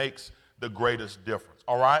that makes the greatest difference.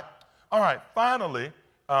 All right? All right. Finally,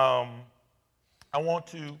 I want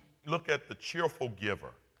to look at the cheerful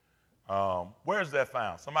giver. Where is that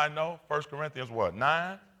found? Somebody know? 1 Corinthians what,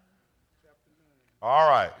 9? All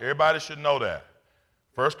right. Everybody should know that.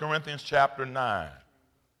 1 Corinthians chapter 9.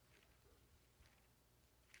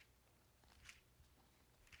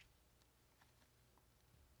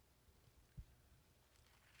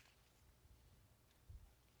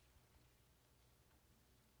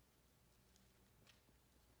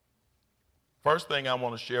 First thing I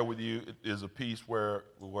want to share with you is a piece where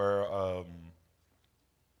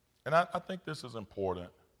and I think this is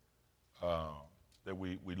important, that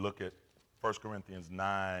we look at 1 Corinthians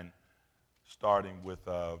 9, starting with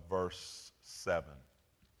verse 7.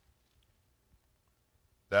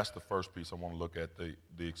 That's the first piece I want to look at,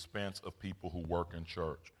 the expense of people who work in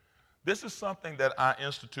church. This is something that I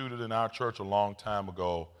instituted in our church a long time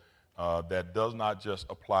ago that does not just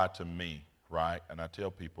apply to me, right? And I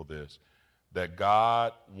tell people this, that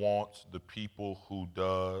God wants the people who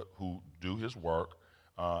do his work,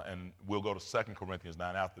 and we'll go to 2 Corinthians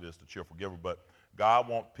 9 after this, the cheerful giver, but God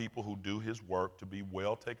wants people who do his work to be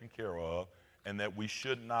well taken care of, and that we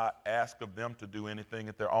should not ask of them to do anything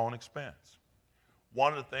at their own expense.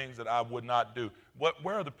 One of the things that I would not do,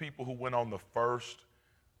 where are the people who went on the first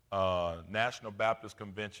National Baptist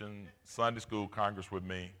Convention Sunday School Congress with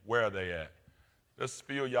me? Where are they at? There's a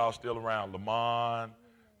few of y'all still around. Lamont,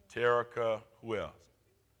 Terica, who else?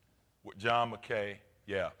 John McKay.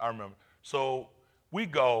 Yeah, I remember. So we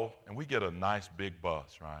go and we get a nice big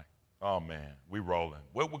bus, right? Oh, man, we rolling.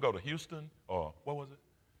 We'll go to Houston, or what was it?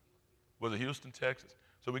 Was it Houston, Texas?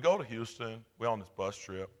 So we go to Houston. We're on this bus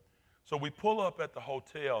trip. So we pull up at the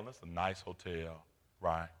hotel, and it's a nice hotel,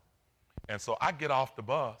 right? And so I get off the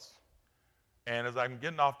bus, and as I'm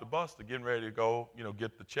getting off the bus to getting ready to go,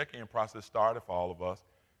 get the check-in process started for all of us,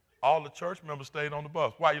 all the church members stayed on the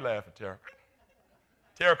bus. Why are you laughing, Terica?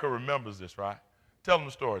 Terica remembers this, right? Tell them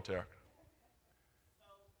the story, Terica.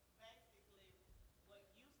 So basically, what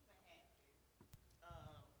used to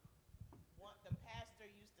happen, the pastor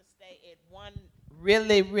used to stay at one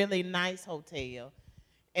really, really nice hotel,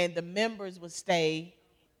 and the members would stay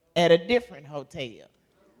at a different hotel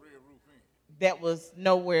that was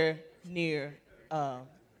nowhere near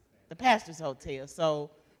the pastor's hotel.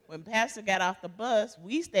 So when pastor got off the bus,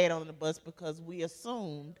 we stayed on the bus because we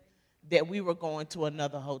assumed that we were going to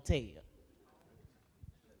another hotel.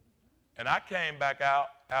 And I came back out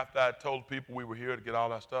after I told people we were here to get all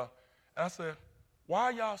that stuff, and I said, why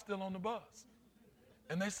are y'all still on the bus?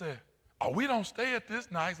 And they said, oh, we don't stay at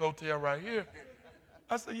this nice hotel right here.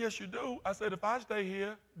 I said, yes, you do. I said, if I stay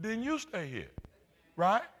here, then you stay here,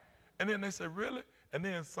 right? And then they said, really? And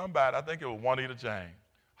then somebody, I think it was Juanita James,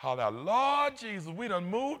 hollered out, Lord Jesus, we done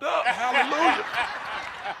moved up. Hallelujah.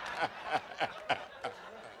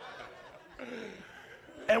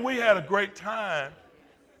 And we had a great time.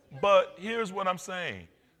 But here's what I'm saying.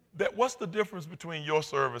 What's the difference between your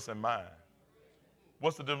service and mine?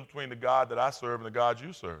 What's the difference between the God that I serve and the God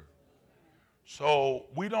you serve? So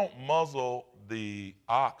we don't muzzle the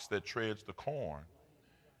ox that treads the corn,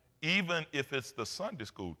 even if it's the Sunday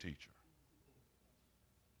school teacher.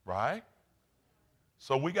 Right?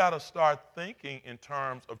 So we got to start thinking in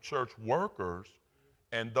terms of church workers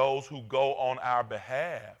and those who go on our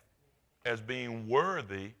behalf as being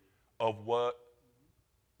worthy of what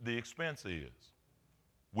the expense is.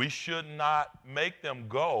 We should not make them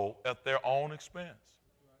go at their own expense,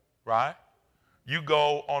 right? You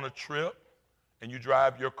go on a trip and you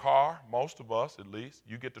drive your car, most of us at least,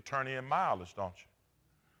 you get to turn in mileage, don't you?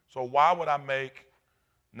 So why would I make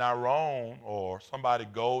Nyrone or somebody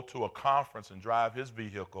go to a conference and drive his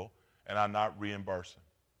vehicle and I not reimburse him?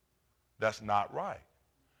 That's not right.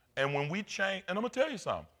 And when we change, and I'm going to tell you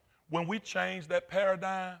something, when we change that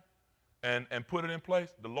paradigm and put it in place,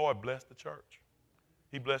 the Lord blessed the church.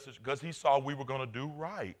 He blessed us because he saw we were going to do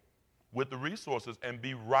right with the resources and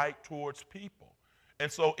be right towards people.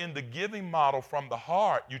 And so in the giving model from the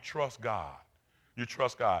heart, you trust God. You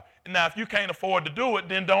trust God. And now, if you can't afford to do it,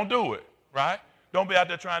 then don't do it, right? Don't be out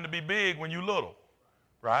there trying to be big when you're little,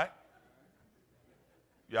 right?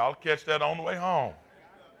 Y'all catch that on the way home.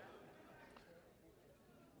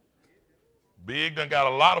 Big done got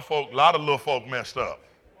a lot of little folk messed up,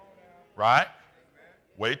 right?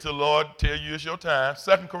 Wait till the Lord tell you it's your time.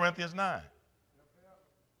 2 Corinthians 9.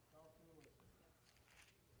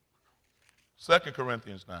 2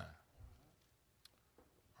 Corinthians 9.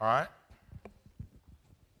 All right?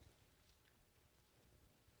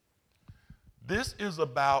 This is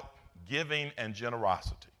about giving and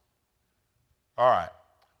generosity. All right.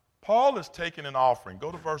 Paul is taking an offering.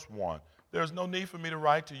 Go to verse 1. There's no need for me to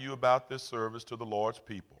write to you about this service to the Lord's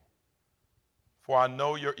people, for I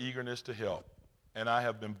know your eagerness to help, and I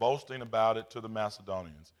have been boasting about it to the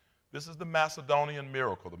Macedonians. This is the Macedonian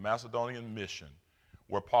miracle, the Macedonian mission,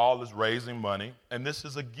 where Paul is raising money, and this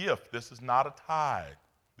is a gift. This is not a tithe.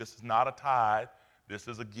 This is not a tithe. This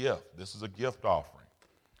is a gift. This is a gift offering.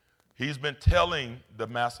 He's been telling the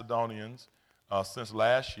Macedonians since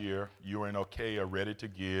last year, you are in Achaia, ready to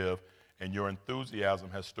give, and your enthusiasm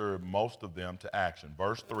has stirred most of them to action.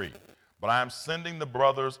 Verse 3, but I am sending the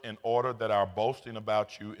brothers in order that our boasting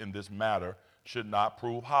about you in this matter should not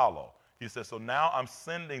prove hollow. He says, so now I'm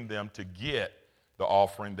sending them to get the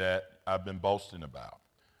offering that I've been boasting about,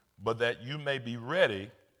 but that you may be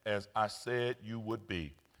ready as I said you would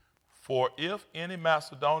be. For if any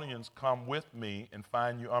Macedonians come with me and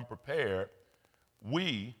find you unprepared,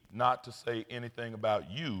 we, not to say anything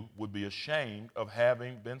about you, would be ashamed of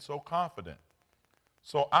having been so confident.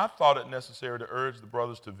 So I thought it necessary to urge the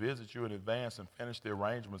brothers to visit you in advance and finish the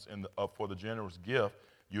arrangements for the generous gift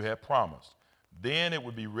you had promised. Then it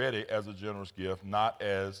would be ready as a generous gift, not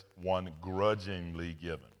as one grudgingly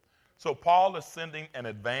given. So Paul is sending an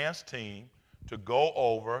advance team to go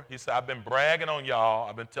over. He said, I've been bragging on y'all.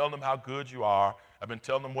 I've been telling them how good you are. I've been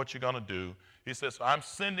telling them what you're going to do. He says, so I'm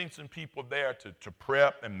sending some people there to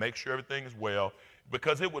prep and make sure everything is well,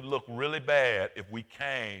 because it would look really bad if we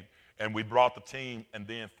came and we brought the team and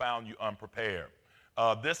then found you unprepared.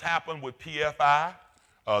 This happened with PFI,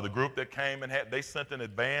 the group that came and they sent an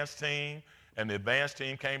advance team, and the advance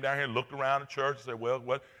team came down here and looked around the church and said, well,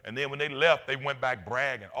 what? And then when they left, they went back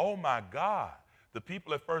bragging. Oh, my God. The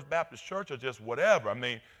people at First Baptist Church are just whatever. I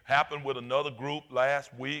mean, happened with another group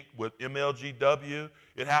last week with MLGW.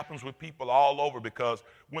 It happens with people all over, because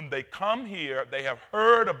when they come here, they have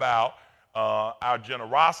heard about our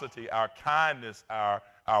generosity, our kindness, our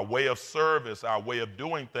way of service, our way of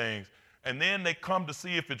doing things, and then they come to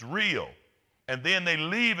see if it's real. And then they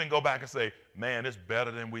leave and go back and say, man, it's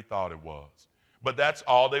better than we thought it was. But that's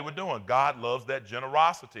all they were doing. God loves that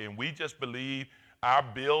generosity, and we just believe our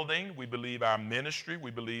building, we believe our ministry,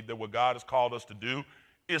 we believe that what God has called us to do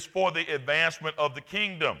is for the advancement of the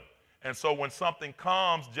kingdom. And so when something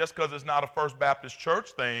comes, just because it's not a First Baptist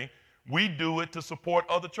Church thing, we do it to support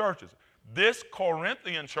other churches. This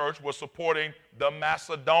Corinthian church was supporting the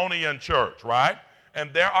Macedonian church, right?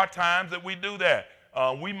 And there are times that we do that.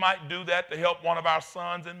 We might do that to help one of our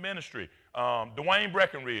sons in ministry. Dwayne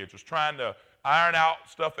Breckenridge was trying to iron out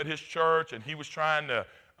stuff at his church, and he was trying to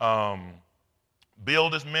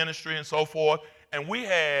build his ministry and so forth. And we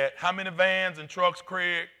had, how many vans and trucks,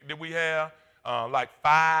 Craig, did we have? Like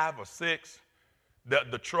 5 or 6.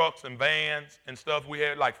 The trucks and vans and stuff, we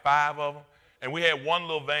had like 5 of them. And we had one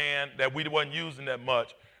little van that we wasn't using that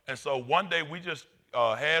much. And so one day we just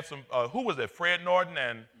had some, who was it, Fred Norton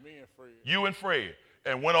and? Me and Fred. You and Fred.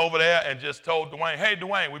 And went over there and just told Dwayne, hey,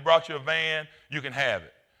 Dwayne, we brought you a van. You can have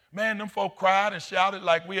it. Man, them folk cried and shouted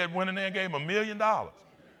like we had went in there and gave them $1 million.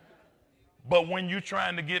 But when you're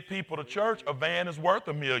trying to get people to church, a van is worth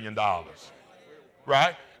 $1 million,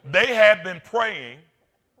 right? They had been praying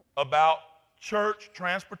about church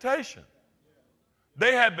transportation.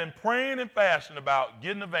 They had been praying and fasting about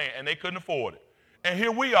getting a van, and they couldn't afford it. And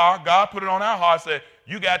here we are. God put it on our heart, said,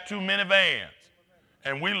 you got too many vans.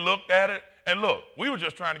 And we looked at it, and look, we were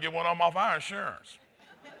just trying to get one of them off our insurance.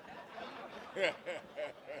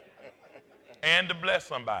 And to bless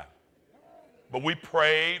somebody. but we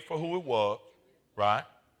prayed for who it was, right?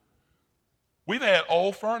 We've had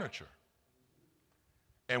old furniture,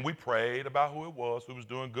 and we prayed about who it was who was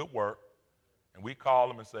doing good work, and we called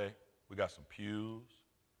them and say, we got some pews,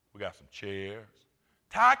 we got some chairs.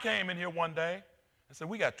 Ty came in here one day and said,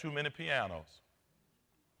 we got too many pianos.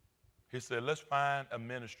 He said, let's find a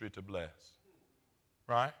ministry to bless,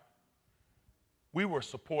 right? We were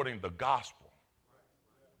supporting the gospel.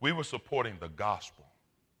 We were supporting the gospel,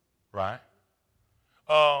 right?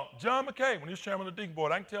 John McKay, when he was chairman of the deacon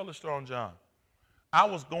board, I can tell this story on John. I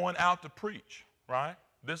was going out to preach, right?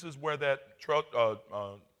 This is where that truck,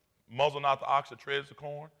 muzzle not the ox that treads the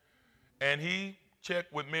corn. And he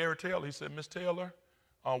checked with Mary Taylor. He said, Miss Taylor,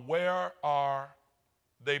 where are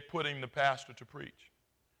they putting the pastor to preach?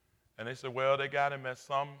 And they said, well, they got him at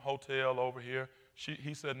some hotel over here.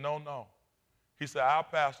 He said, no. He said, our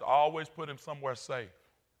pastor always put him somewhere safe.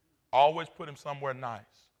 Always put him somewhere nice.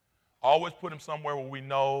 Always put him somewhere where we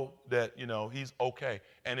know that, he's okay.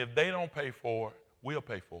 And if they don't pay for it, we'll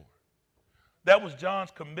pay for it. That was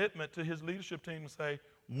John's commitment to his leadership team to say,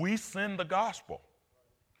 we send the gospel.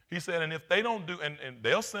 He said, and if they don't do, and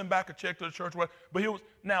they'll send back a check to the church. But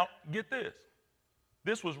now, get this.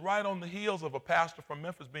 This was right on the heels of a pastor from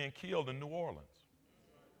Memphis being killed in New Orleans.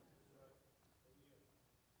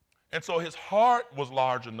 And so his heart was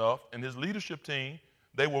large enough, and his leadership team,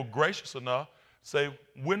 they were gracious enough to say,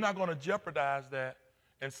 we're not going to jeopardize that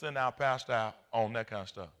and send our pastor out on that kind of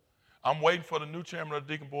stuff. I'm waiting for the new chairman of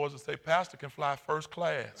the deacon boards to say, pastor can fly first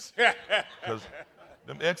class. Because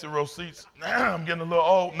them exit row seats, I'm getting a little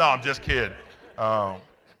old. No, I'm just kidding.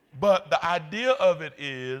 But the idea of it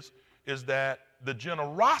is that the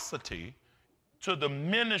generosity to the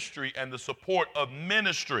ministry and the support of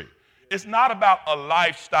ministry, it's not about a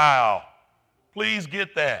lifestyle. Please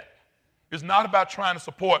get that. It's not about trying to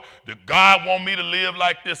support, did God want me to live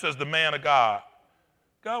like this as the man of God?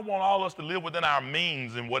 God wants all us to live within our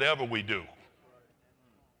means in whatever we do.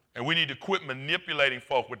 And we need to quit manipulating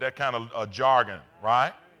folk with that kind of jargon,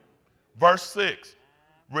 right? Verse 6,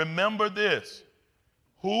 remember this,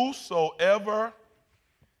 whosoever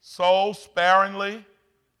sows sparingly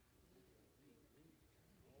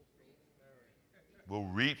will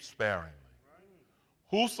reap sparingly.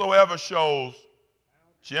 Whosoever shows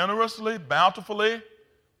generously, bountifully,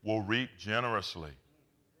 will reap generously.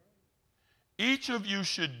 Each of you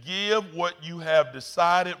should give what you have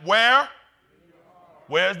decided. Where?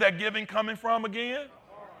 Where's that giving coming from again?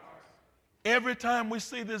 Every time we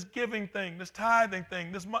see this giving thing, this tithing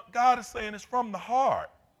thing, God is saying it's from the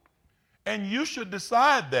heart. And you should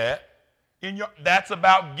decide that that's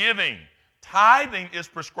about giving. Tithing is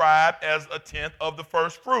prescribed as a tenth of the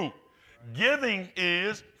first fruit. Giving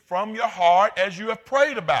is from your heart as you have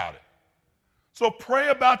prayed about it. So pray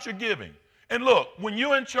about your giving. And look, when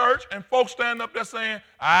you're in church and folks stand up there saying,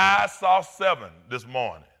 I saw 7 this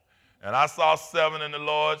morning, and I saw 7 and the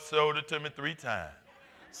Lord showed it to me 3 times.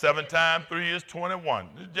 7 times 3 is 21.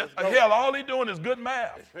 Hell, all he's doing is good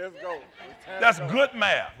math. Let's go. That's good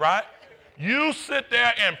math, right? You sit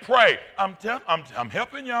there and pray. I'm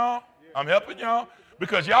helping y'all. I'm helping y'all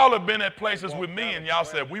because y'all have been at places with me and y'all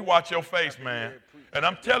said, we watch your face, man. And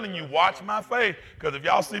I'm telling you, watch my face because if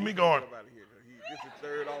y'all see me going,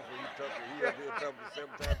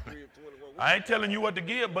 I ain't telling you what to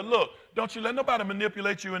give, but look, don't you let nobody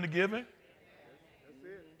manipulate you into giving.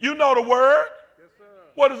 You know the word.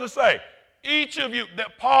 What does it say? Each of you,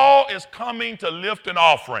 that Paul is coming to lift an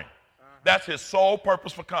offering. That's his sole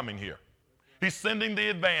purpose for coming here. He's sending the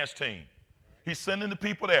advance team. He's sending the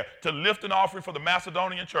people there to lift an offering for the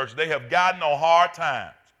Macedonian church. They have gotten on hard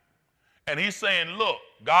times. And he's saying, look,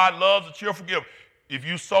 God loves a cheerful giver. If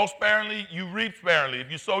you sow sparingly, you reap sparingly.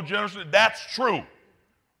 If you sow generously, that's true.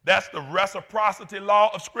 That's the reciprocity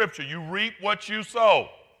law of Scripture. You reap what you sow,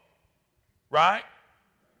 right?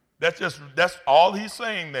 That's all he's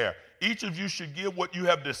saying there. Each of you should give what you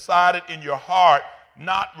have decided in your heart,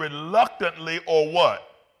 not reluctantly or what?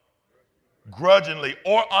 Grudgingly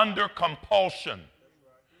or under compulsion.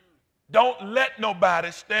 Don't let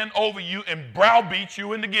nobody stand over you and browbeat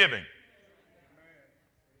you into giving.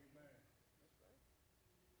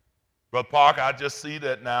 Brother Parker, I just see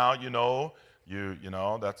that now, you know,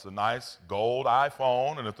 that's a nice gold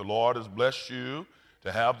iPhone, and if the Lord has blessed you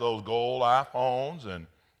to have those gold iPhones, and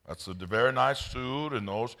that's a very nice suit, and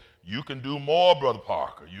those, you can do more, Brother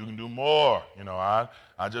Parker. You can do more. You know, I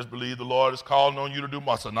just believe the Lord is calling on you to do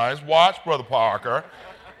more. It's a nice watch, Brother Parker.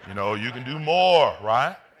 You know, you can do more,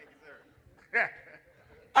 right?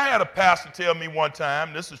 I had a pastor tell me one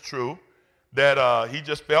time, this is true, that he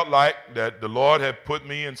just felt like that the Lord had put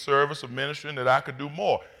me in service of ministry and that I could do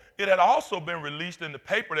more. it had also been released in the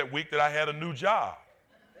paper that week that I had a new job.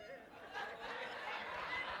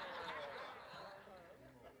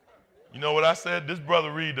 You know what I said? This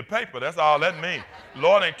brother read the paper. That's all that means.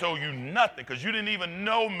 Lord ain't told you nothing because you didn't even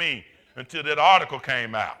know me until that article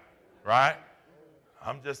came out, right?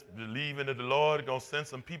 I'm just believing that the Lord is going to send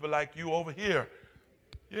some people like you over here.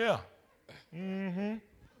 Yeah. Mm-hmm.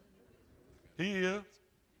 He is.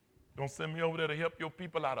 Going to send me over there to help your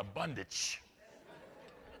people out of bondage.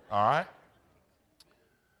 All right?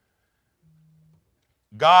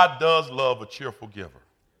 God does love a cheerful giver.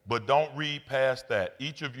 But don't read past that.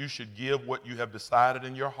 Each of you should give what you have decided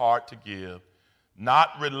in your heart to give, not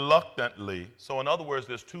reluctantly. So in other words,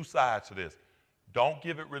 there's two sides to this. Don't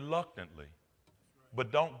give it reluctantly,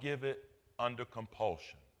 but don't give it under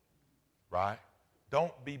compulsion, right?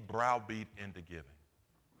 Don't be browbeat into giving,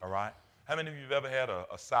 all right? How many of you have ever had a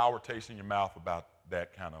sour taste in your mouth about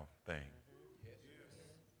that kind of thing?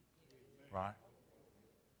 Right?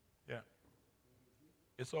 Yeah.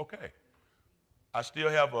 It's okay. I still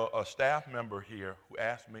have a staff member here who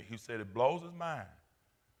asked me, he said it blows his mind.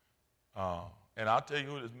 And I'll tell you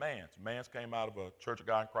who it is, Mance. Mance came out of a Church of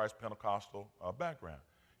God in Christ Pentecostal background.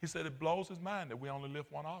 He said it blows his mind that we only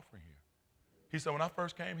lift one offering here. He said, when I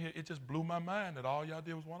first came here, it just blew my mind that all y'all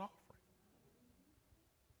did was one offering.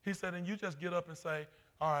 He said, and you just get up and say,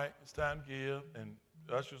 all right, it's time to give, and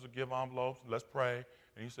the ushers will give envelopes, let's pray.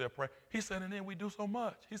 And you say, pray. He said, and then we do so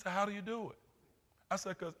much. He said, how do you do it? I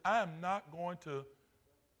said, because I am not going to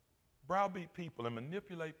browbeat people and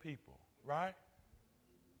manipulate people, right?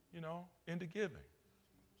 You know, into giving.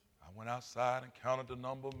 I went outside and counted the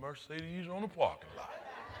number of Mercedes on the parking lot.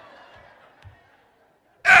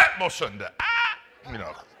 You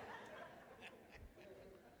know.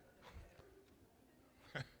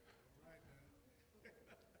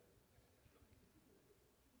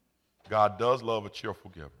 God does love a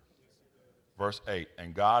cheerful giver. Verse 8,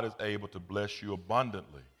 and God is able to bless you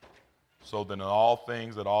abundantly, so that in all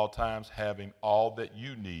things at all times, having all that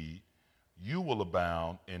you need, you will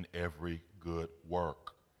abound in every good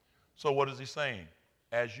work. So what is he saying?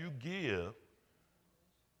 As you give,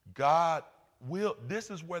 God will,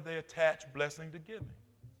 this is where they attach blessing to giving,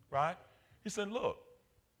 right? He said, look,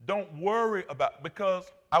 don't worry about,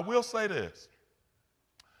 because I will say this.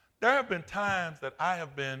 There have been times that I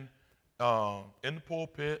have been in the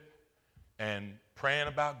pulpit and praying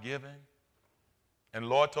about giving, and the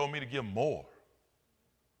Lord told me to give more.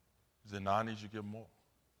 He said, no, I need you to give more.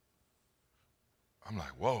 I'm like,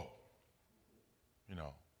 whoa. You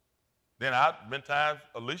know. Then I've been times,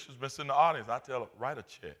 Alicia's been sitting in the audience, I tell her, write a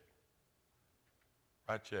check.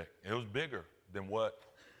 Write a check. It was bigger than what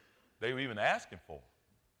they were even asking for.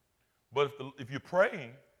 But if you're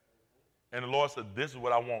praying, and the Lord said, this is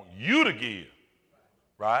what I want you to give,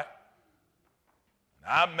 right?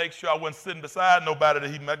 I make sure I wasn't sitting beside nobody that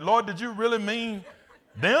he met. Lord, did you really mean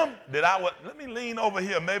them? Let me lean over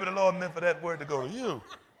here. Maybe the Lord meant for that word to go to you,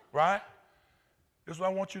 right? This is what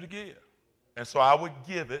I want you to give. And so I would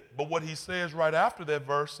give it. But what he says right after that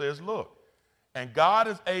verse says, look, and God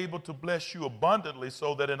is able to bless you abundantly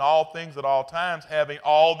so that in all things at all times, having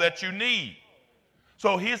all that you need.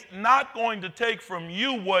 So he's not going to take from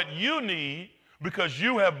you what you need because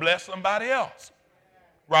you have blessed somebody else,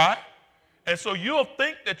 right? And so you'll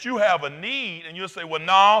think that you have a need, and you'll say, well,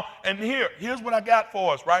 no. And here's what I got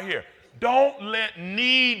for us right here. Don't let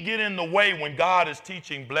need get in the way when God is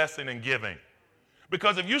teaching blessing and giving.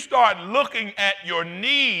 Because if you start looking at your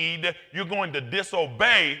need, you're going to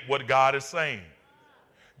disobey what God is saying.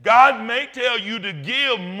 God may tell you to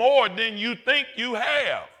give more than you think you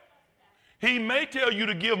have. He may tell you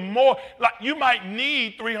to give more. Like you might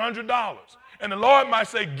need $300, and the Lord might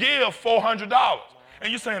say, give $400. And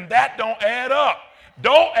you're saying, that don't add up.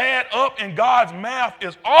 Don't add up in God's math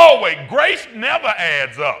is always, grace never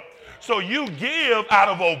adds up. So you give out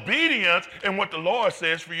of obedience in what the Lord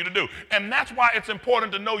says for you to do. And that's why it's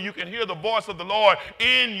important to know you can hear the voice of the Lord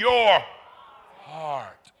in your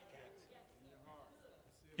heart.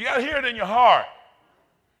 You got to hear it in your heart.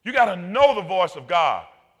 You got to know the voice of God.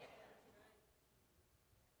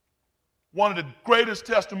 One of the greatest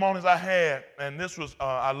testimonies I had, and this was,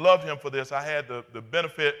 I loved him for this. I had the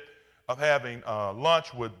benefit of having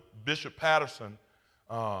lunch with Bishop Patterson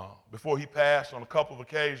before he passed on a couple of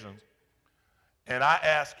occasions. And I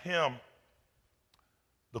asked him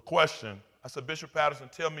the question. I said, Bishop Patterson,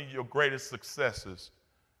 tell me your greatest successes.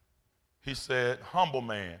 He said, humble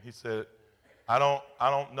man. He said, I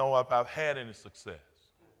don't know if I've had any success.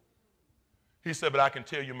 He said, but I can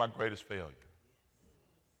tell you my greatest failure.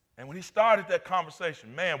 And when he started that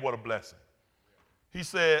conversation, man, what a blessing. He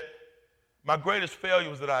said, My greatest failure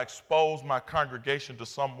was that I exposed my congregation to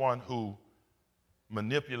someone who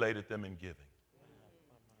manipulated them in giving.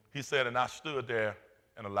 He said, and I stood there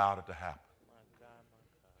and allowed it to happen.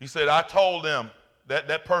 He said, I told them,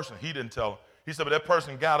 that person, he didn't tell them. He said, but that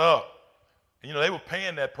person got up. And, you know, they were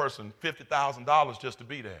paying that person $50,000 just to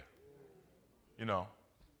be there. You know,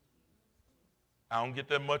 I don't get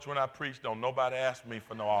that much when I preach. Don't nobody ask me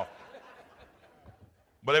for no offering.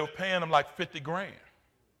 But they were paying them like 50 grand,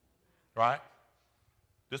 right?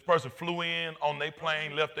 This person flew in on their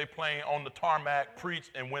plane, left their plane on the tarmac,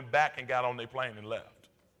 preached, and went back and got on their plane and left.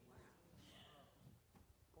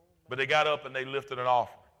 But they got up and they lifted an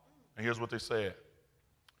offering. And here's what they said.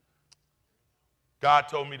 God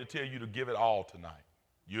told me to tell you to give it all tonight.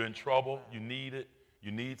 You're in trouble. You need it.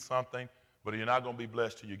 You need something. But you're not going to be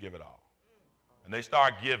blessed till you give it all. And they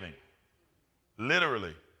start giving.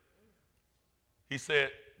 Literally. He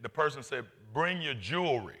said, the person said, bring your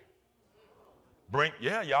jewelry.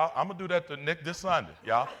 Yeah, y'all, I'm going to do that this Sunday,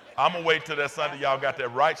 y'all. I'm going to wait till that Sunday y'all got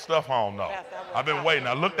that right stuff on, though. I've been waiting.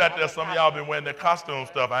 I looked out there. Some of y'all been wearing their costume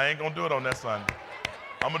stuff. I ain't going to do it on that Sunday.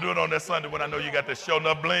 I'm going to do it on that Sunday when I know you got that show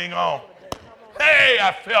enough bling on. Hey,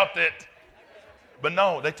 I felt it. But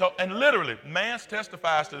no, they told, and literally, Mance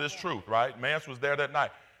testifies to this truth, right? Mance was there that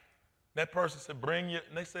night. That person said, and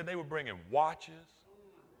they said they were bringing watches,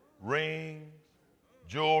 rings,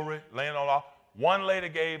 jewelry, laying on all. One lady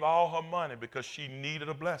gave all her money because she needed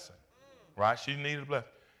a blessing, right? She needed a blessing.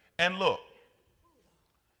 And look,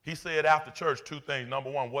 he said after church 2 things. Number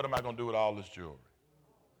one, what am I going to do with all this jewelry,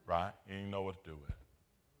 right? You didn't know what to do with it.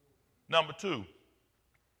 Number 2,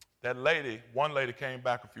 one lady came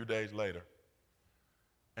back a few days later,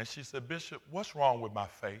 and she said, Bishop, what's wrong with my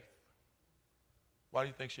faith? Why do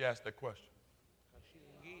you think she asked that question?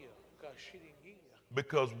 Because she didn't give.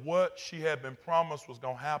 Because what she had been promised was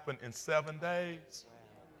going to happen in 7 days.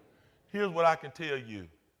 Here's what I can tell you.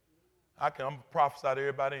 I'm going to prophesy to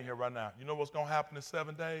everybody in here right now. You know what's going to happen in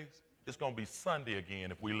 7 days? It's going to be Sunday again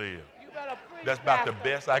if we live. That's about the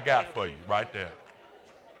best I got for you right there.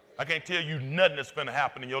 I can't tell you nothing that's going to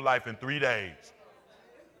happen in your life in 3 days.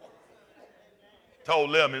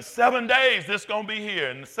 Told them in 7 days this going to be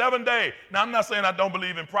here. In 7 days. Now, I'm not saying I don't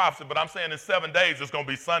believe in prophecy, but I'm saying in 7 days it's going to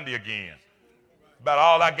be Sunday again. About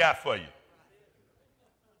all I got for you.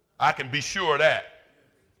 I can be sure of that.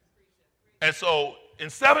 And so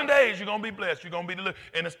in 7 days you're going to be blessed. You're going to be delivered.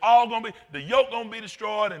 And it's all going to be, the yoke going to be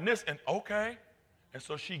destroyed and this, and okay. And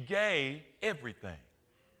so she gave everything.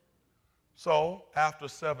 So after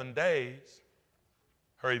 7 days,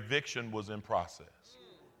 her eviction was in process.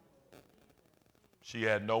 She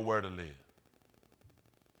had nowhere to live.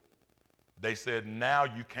 They said, now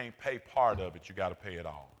you can't pay part of it. You got to pay it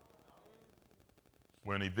all.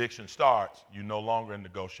 When eviction starts, you're no longer in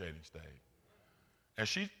negotiating stage. And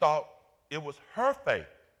she thought it was her faith.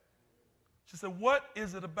 She said, what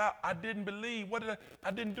is it about? I didn't believe.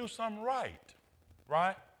 I didn't do something right,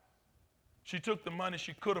 right? She took the money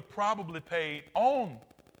she could have probably paid on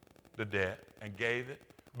the debt and gave it,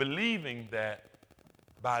 believing that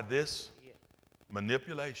by this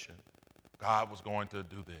manipulation, God was going to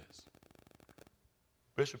do this.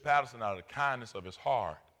 Bishop Patterson, out of the kindness of his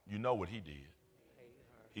heart, you know what he did.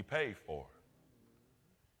 He paid for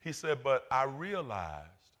it. He said, but I realized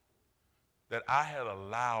that I had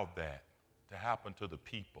allowed that to happen to the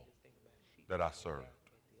people that I served.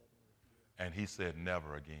 And he said,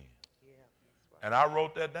 never again. And I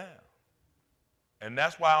wrote that down. And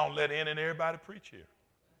that's why I don't let in and everybody preach here.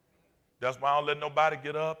 That's why I don't let nobody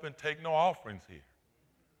get up and take no offerings here.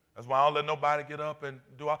 That's why I don't let nobody get up and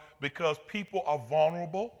because people are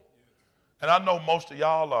vulnerable. And I know most of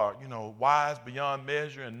y'all are, wise beyond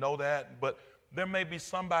measure and know that, but there may be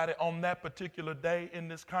somebody on that particular day in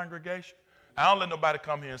this congregation. I don't let nobody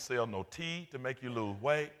come here and sell no tea to make you lose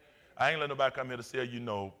weight. I ain't let nobody come here to sell you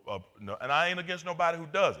and I ain't against nobody who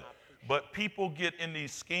does it. But people get in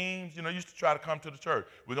these schemes, used to try to come to the church.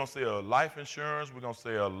 We're going to sell life insurance. We're going to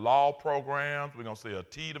sell law programs. We're going to sell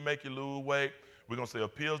tea to make you lose weight. We're going to sell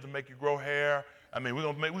pills to make you grow hair. I mean, we're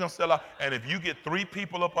gonna sell out. And if you get 3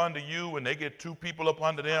 people up under you and they get 2 people up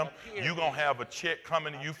under them, you're going to have a check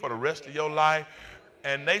coming to you for the rest of your life.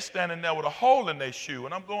 And they standing there with a hole in their shoe.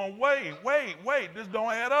 And I'm going, wait, this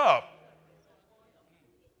don't add up.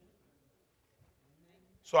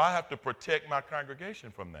 So I have to protect my congregation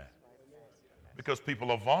from that. Because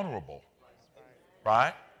people are vulnerable,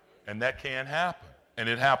 right? And that can happen. And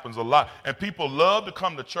it happens a lot. And people love to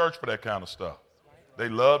come to church for that kind of stuff. They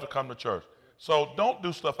love to come to church. So don't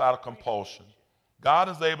do stuff out of compulsion. God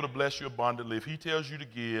is able to bless you abundantly. If he tells you to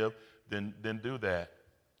give, then do that.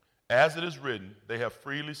 As it is written, they have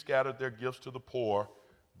freely scattered their gifts to the poor.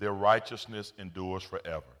 their righteousness endures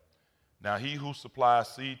forever. Now he who supplies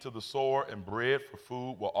seed to the sower and bread for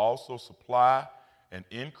food will also supply and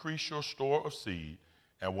increase your store of seed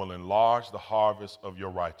and will enlarge the harvest of your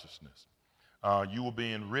righteousness. You will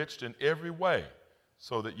be enriched in every way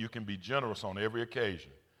so that you can be generous on every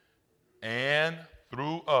occasion. And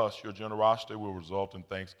through us, your generosity will result in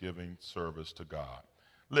thanksgiving service to God.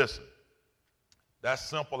 Listen, that's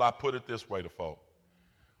simple. I put it this way to folk.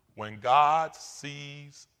 When God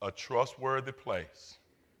sees a trustworthy place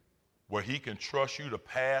where he can trust you to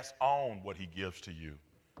pass on what he gives to you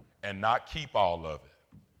and not keep all of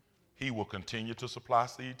it, he will continue to supply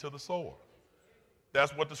seed to the sower.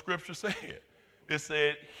 That's what the scripture said. It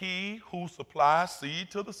said, he who supplies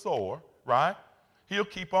seed to the sower, right, he'll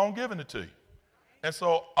keep on giving it to you. And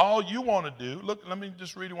so all you want to do, look, let me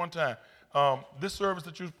just read it one time. This service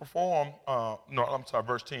that you perform,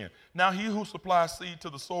 verse 10. Now he who supplies seed to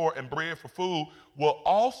the sower and bread for food will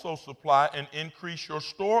also supply and increase your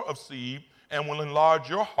store of seed and will enlarge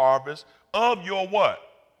your harvest of your what?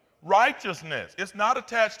 Righteousness. It's not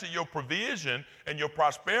attached to your provision and your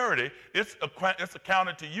prosperity. It's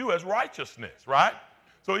accounted to you as righteousness, right?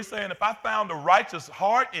 So he's saying, if I found a righteous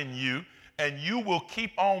heart in you and you will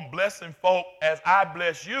keep on blessing folk as I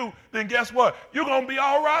bless you, then guess what? You're going to be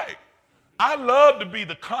all right. I love to be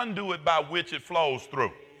the conduit by which it flows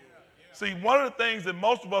through. See, one of the things that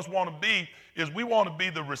most of us want to be is we want to be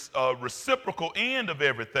the reciprocal end of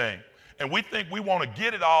everything. And we think we want to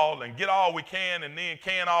get it all and get all we can and then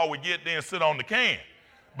can all we get, then sit on the can.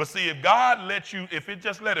 But see, if God lets you, if it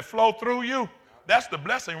just let it flow through you, that's the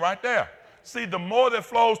blessing right there. See, the more that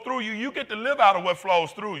flows through you, you get to live out of what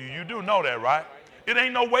flows through you. You do know that, right? It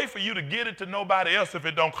ain't no way for you to get it to nobody else if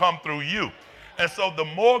it don't come through you. And so the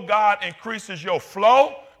more God increases your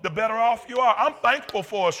flow, the better off you are. I'm thankful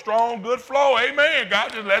for a strong, good flow. Amen.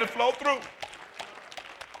 God, just let it flow through.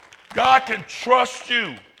 God can trust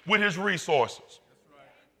you with his resources.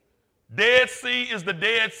 Dead Sea is the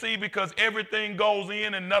Dead Sea because everything goes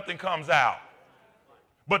in and nothing comes out.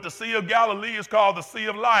 But the Sea of Galilee is called the Sea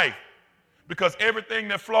of Life because everything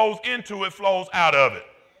that flows into it flows out of it.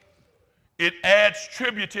 It adds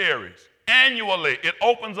tributaries. Annually, it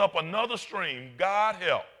opens up another stream. God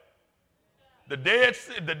help. The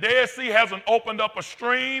Dead Sea hasn't opened up a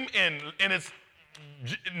stream in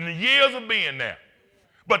the years of being there.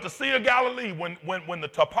 But the Sea of Galilee, when the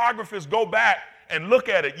topographists go back and look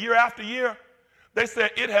at it year after year, they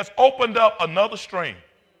said it has opened up another stream.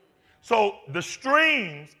 So the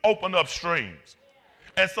streams open up streams.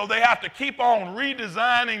 And so they have to keep on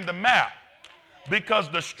redesigning the map because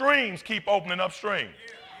the streams keep opening up streams.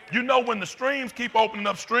 You know, when the streams keep opening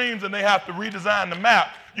up streams and they have to redesign the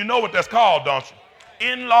map, you know what that's called, don't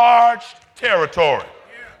you? Enlarged territory.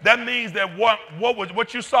 That means that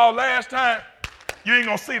what you saw last time, you ain't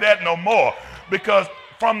going to see that no more because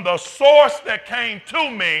from the source that came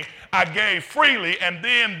to me, I gave freely, and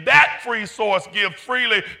then that free source gives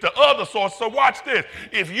freely to other sources. So watch this.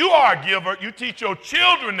 If you are a giver, you teach your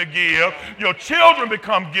children to give, your children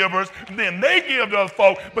become givers, then they give to other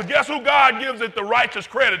folk. But guess who God gives it the righteous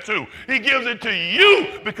credit to? He gives it to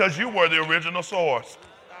you because you were the original source.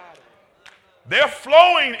 They're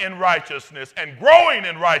flowing in righteousness and growing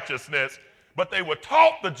in righteousness, but they were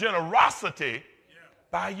taught the generosity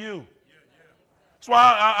by you. That's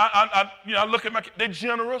why I look at my kids. They're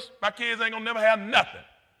generous. My kids ain't going to never have nothing.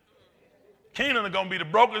 Keenan is going to be the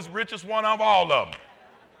brokest, richest one of all of them.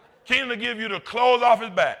 Keenan will give you the clothes off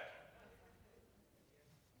his back.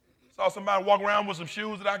 Saw somebody walk around with some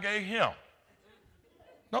shoes that I gave him.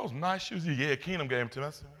 Those nice shoes. Yeah, Keenan gave them to me. I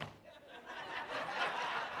said,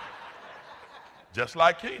 just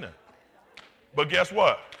like Keenan. But guess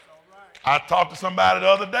what? I talked to somebody the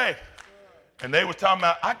other day. And they were talking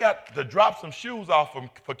about, I got to drop some shoes off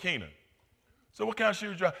for Keenan. So what kind of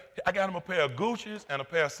shoes? I got him a pair of Gucci's and a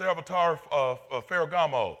pair of Salvatore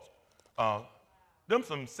Ferragamos. Them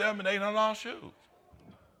some $700, $800 shoes.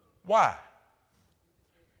 Why?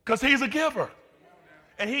 Because he's a giver.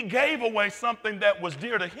 And he gave away something that was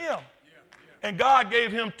dear to him. And God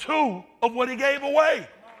gave him 2 of what he gave away.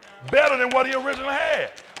 Better than what he originally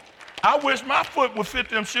had. I wish my foot would fit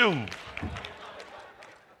them shoes.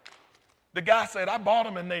 The guy said, I bought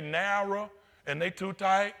them and they narrow and they too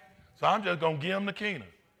tight, so I'm just going to give them to Keenan.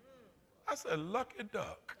 I said, lucky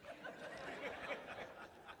duck.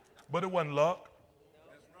 But it wasn't luck.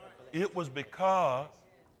 It was because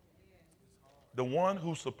the one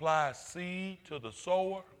who supplies seed to the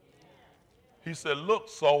sower, he said, look,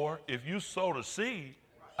 sower, if you sow the seed,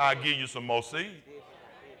 I'll give you some more seed.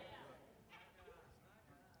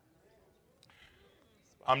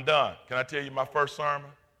 I'm done. Can I tell you my first sermon?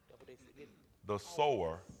 The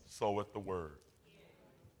sower soweth the word.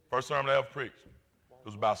 First sermon I ever preached, it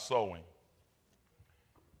was about sowing.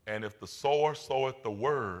 And if the sower soweth the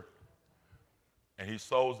word, and he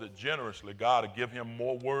sows it generously, God will give him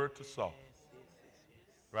more word to sow.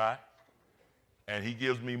 Right? And he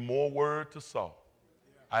gives me more word to sow.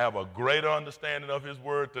 I have a greater understanding of his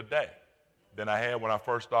word today than I had when I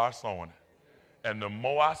first started sowing it. And the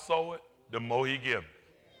more I sow it, the more he gives me.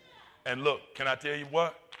 And look, can I tell you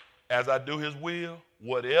what? As I do his will,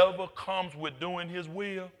 whatever comes with doing his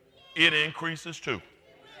will, it increases too.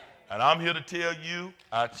 And I'm here to tell you,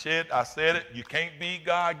 I said it, you can't be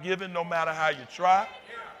God-given no matter how you try.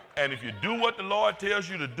 And if you do what the Lord tells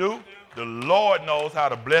you to do, the Lord knows how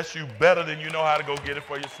to bless you better than you know how to go get it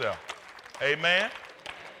for yourself. Amen?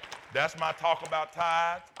 That's my talk about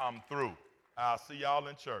tithes. I'm through. I'll see y'all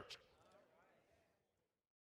in church.